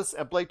Natulis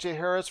and Blake J.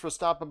 Harris for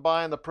stopping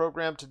by on the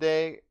program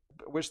today.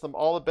 Wish them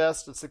all the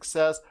best and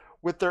success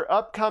with their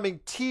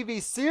upcoming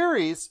TV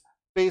series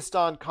based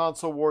on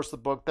Console Wars, the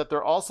book, that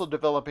they're also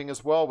developing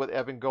as well with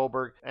Evan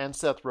Goldberg and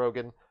Seth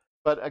Rogen.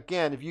 But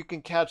again, if you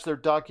can catch their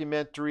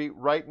documentary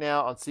right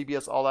now on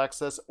CBS All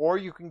Access, or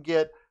you can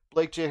get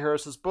Blake J.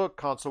 Harris's book,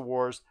 Console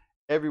Wars,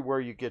 everywhere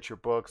you get your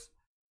books.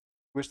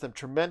 Wish them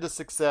tremendous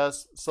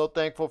success. So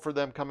thankful for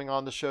them coming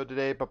on the show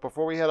today. But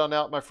before we head on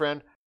out, my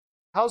friend,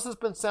 how's this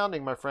been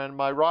sounding, my friend?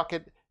 My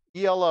Rocket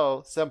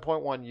ELO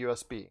 7.1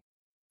 USB.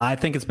 I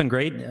think it's been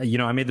great.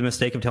 I made the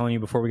mistake of telling you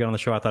before we got on the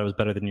show, I thought it was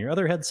better than your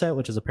other headset,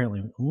 which is apparently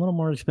a little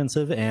more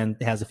expensive and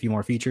has a few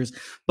more features.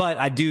 But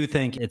I do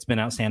think it's been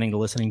outstanding to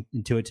listening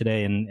to it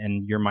today,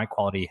 and your mic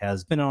quality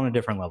has been on a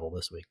different level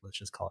this week. Let's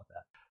just call it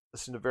that.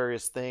 Listen to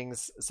various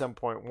things,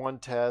 7.1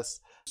 tests.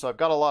 So I've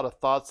got a lot of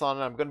thoughts on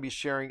it. I'm going to be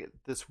sharing it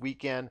this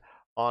weekend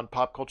on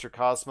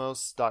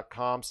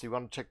popculturecosmos.com. So you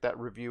want to check that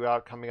review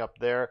out coming up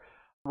there.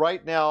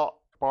 Right now,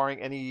 barring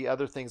any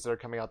other things that are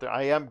coming out there,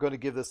 I am going to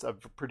give this a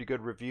pretty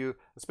good review,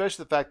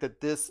 especially the fact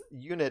that this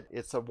unit,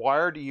 it's a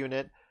wired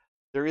unit.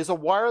 There is a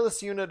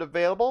wireless unit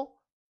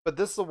available, but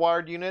this is a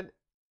wired unit.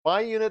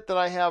 My unit that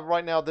I have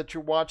right now that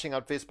you're watching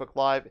on Facebook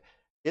Live,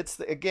 it's,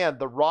 again,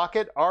 the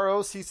Rocket,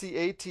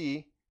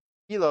 ROCCAT,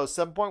 ELO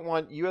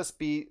 7.1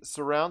 USB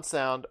surround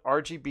sound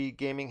RGB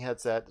gaming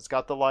headset. It's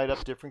got the light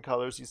up, different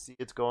colors. You see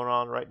it's going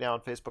on right now on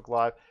Facebook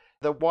Live.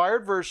 The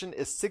wired version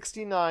is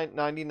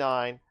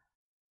 $69.99.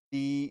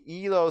 The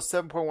ELO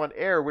 7.1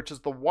 Air, which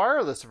is the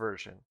wireless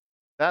version,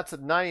 that's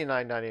at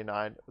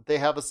 $99.99. They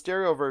have a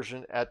stereo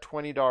version at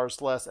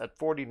 $20 less at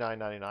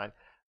 $49.99.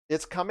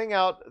 It's coming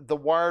out, the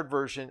wired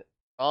version,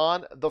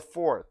 on the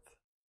 4th.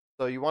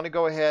 So you want to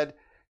go ahead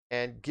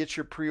and get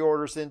your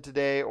pre-orders in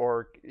today,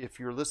 or if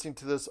you're listening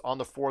to this on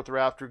the 4th or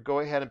after, go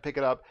ahead and pick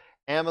it up.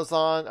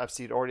 Amazon, I've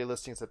seen already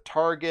listings at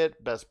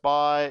Target, Best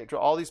Buy,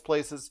 all these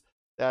places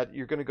that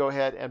you're going to go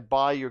ahead and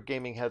buy your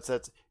gaming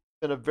headsets. It's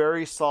been a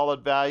very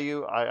solid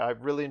value.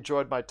 I've really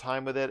enjoyed my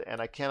time with it,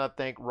 and I cannot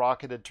thank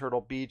Rocket and Turtle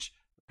Beach,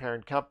 the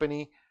parent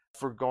company,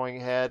 for going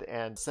ahead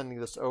and sending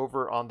this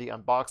over on the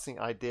unboxing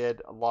I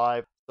did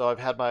live. So I've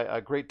had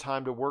a great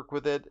time to work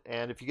with it,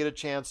 and if you get a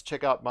chance,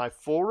 check out my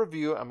full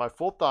review and my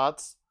full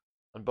thoughts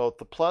on both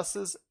the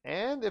pluses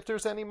and if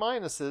there's any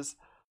minuses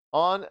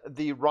on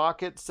the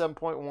Rocket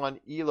 7.1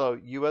 ELO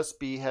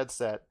USB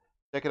headset.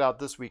 Check it out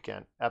this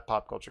weekend at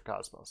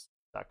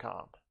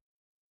popculturecosmos.com.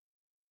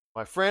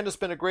 My friend, it's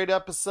been a great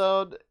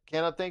episode.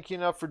 Cannot thank you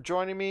enough for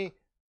joining me.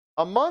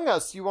 Among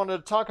Us, you wanted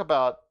to talk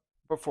about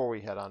before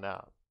we head on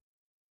out.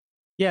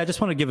 Yeah, I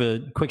just want to give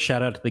a quick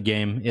shout out to the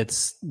game.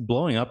 It's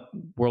blowing up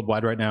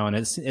worldwide right now, and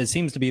it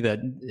seems to be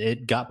that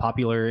it got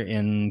popular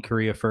in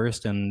Korea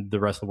first and the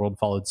rest of the world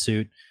followed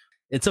suit.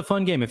 It's a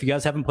fun game. If you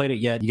guys haven't played it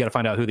yet, you got to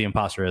find out who the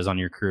imposter is on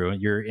your crew.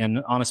 You're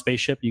on a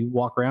spaceship, you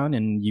walk around,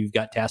 and you've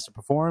got tasks to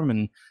perform,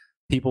 and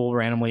people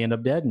randomly end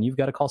up dead, and you've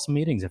got to call some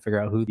meetings and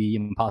figure out who the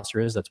imposter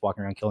is that's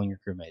walking around killing your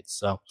crewmates.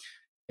 So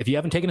if you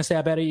haven't taken a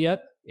stab at it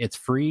yet, it's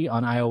free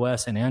on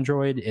iOS and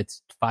Android.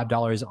 It's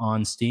 $5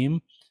 on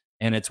Steam,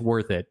 and it's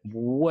worth it.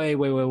 Way,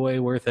 way, way, way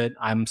worth it.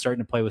 I'm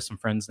starting to play with some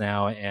friends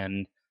now,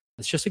 and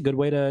it's just a good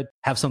way to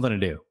have something to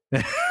do.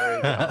 There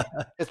you go.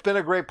 It's been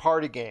a great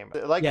party game.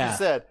 Like you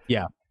said,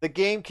 the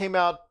game came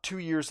out 2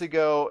 years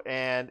ago,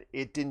 and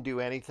it didn't do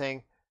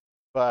anything.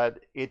 But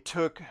it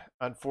took,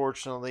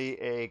 unfortunately,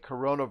 a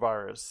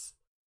coronavirus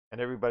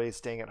and everybody's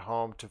staying at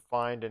home to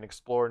find and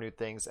explore new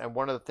things. And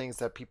one of the things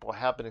that people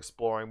have been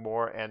exploring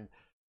more and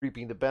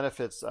reaping the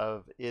benefits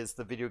of is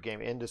the video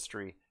game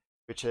industry,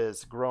 which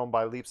has grown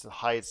by leaps and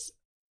heights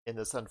in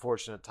this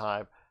unfortunate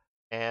time.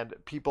 And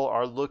people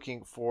are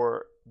looking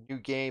for new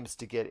games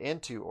to get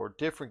into, or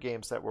different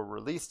games that were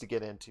released to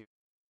get into.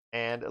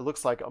 And it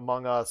looks like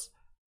Among Us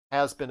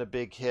has been a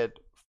big hit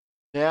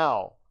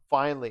now,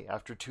 finally,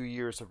 after 2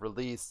 years of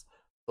release.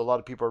 A lot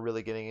of people are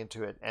really getting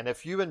into it. And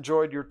if you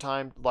enjoyed your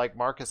time like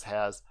Marcus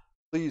has,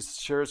 please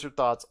share us your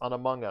thoughts on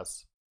Among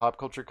Us,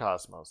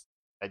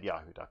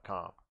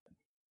 popculturecosmos@yahoo.com.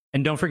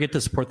 And don't forget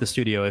to support the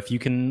studio. If you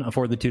can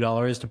afford the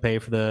 $2 to pay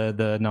for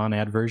the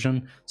non-ad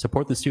version,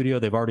 support the studio.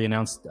 They've already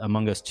announced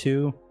Among Us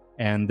 2,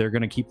 and they're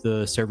going to keep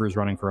the servers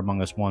running for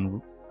Among Us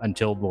 1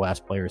 until the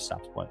last player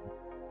stops playing.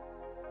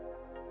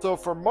 So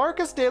for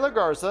Marcus de la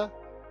Garza,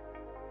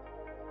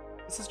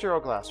 this is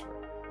Gerald Glassford.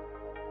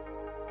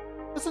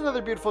 It's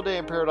another beautiful day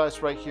in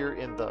paradise right here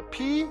in the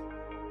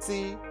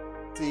PCC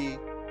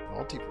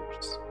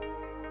Multiverse.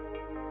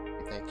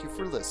 We thank you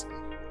for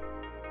listening.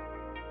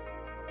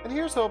 And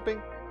here's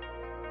hoping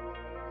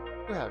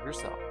you have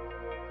yourself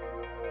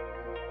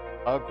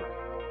a great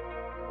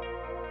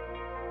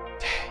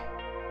day.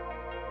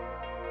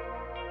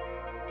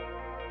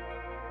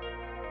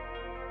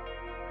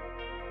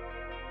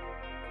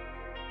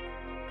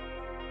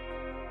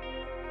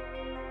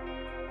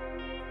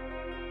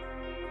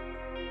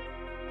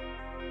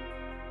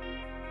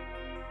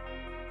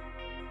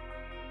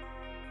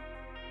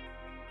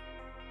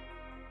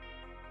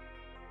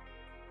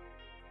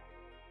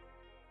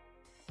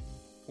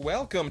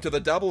 Welcome to the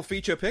Double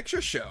Feature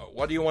Picture Show.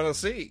 What do you want to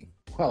see?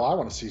 Well, I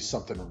want to see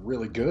something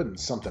really good and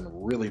something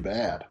really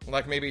bad.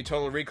 Like maybe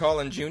Total Recall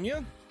and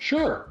Junior?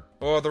 Sure.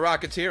 Or The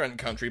Rocketeer and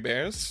Country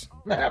Bears?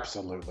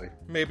 Absolutely.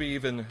 Maybe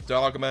even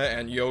Dogma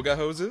and Yoga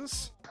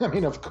Hoses? I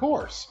mean, of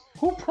course.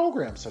 Who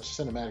programs such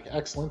cinematic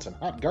excellence and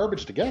hot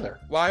garbage together?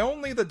 Why,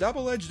 only the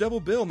Double-Edged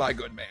Double Bill, my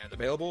good man.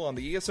 Available on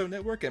the ESO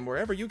Network and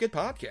wherever you get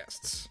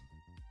podcasts.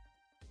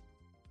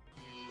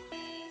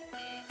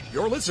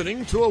 You're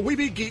listening to a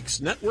Weeby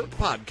Geeks Network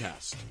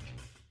podcast.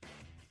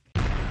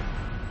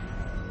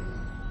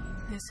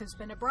 This has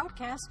been a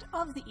broadcast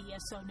of the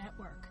ESO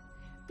Network.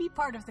 Be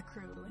part of the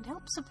crew and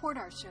help support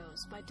our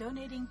shows by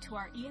donating to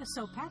our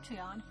ESO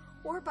Patreon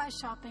or by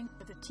shopping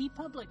for the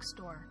TeePublic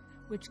store,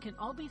 which can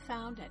all be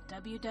found at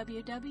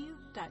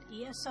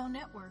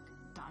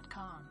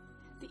www.esonetwork.com.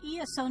 The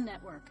ESO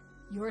Network,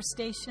 your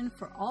station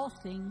for all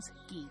things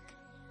geek.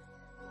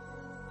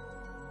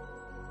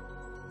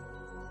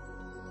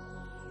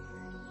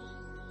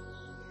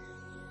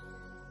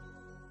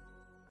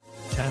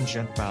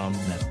 Tangent Bound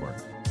Network.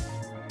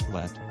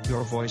 Let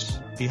your voice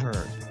be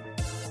heard.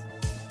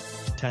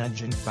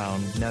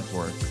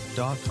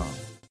 TangentBoundNetwork.com.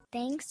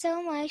 Thanks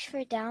so much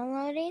for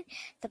downloading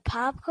the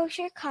Pop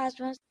Culture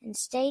Cosmos, and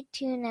stay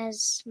tuned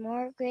as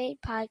more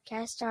great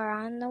podcasts are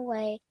on the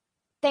way.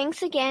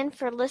 Thanks again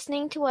for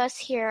listening to us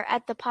here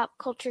at the Pop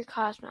Culture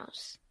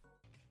Cosmos.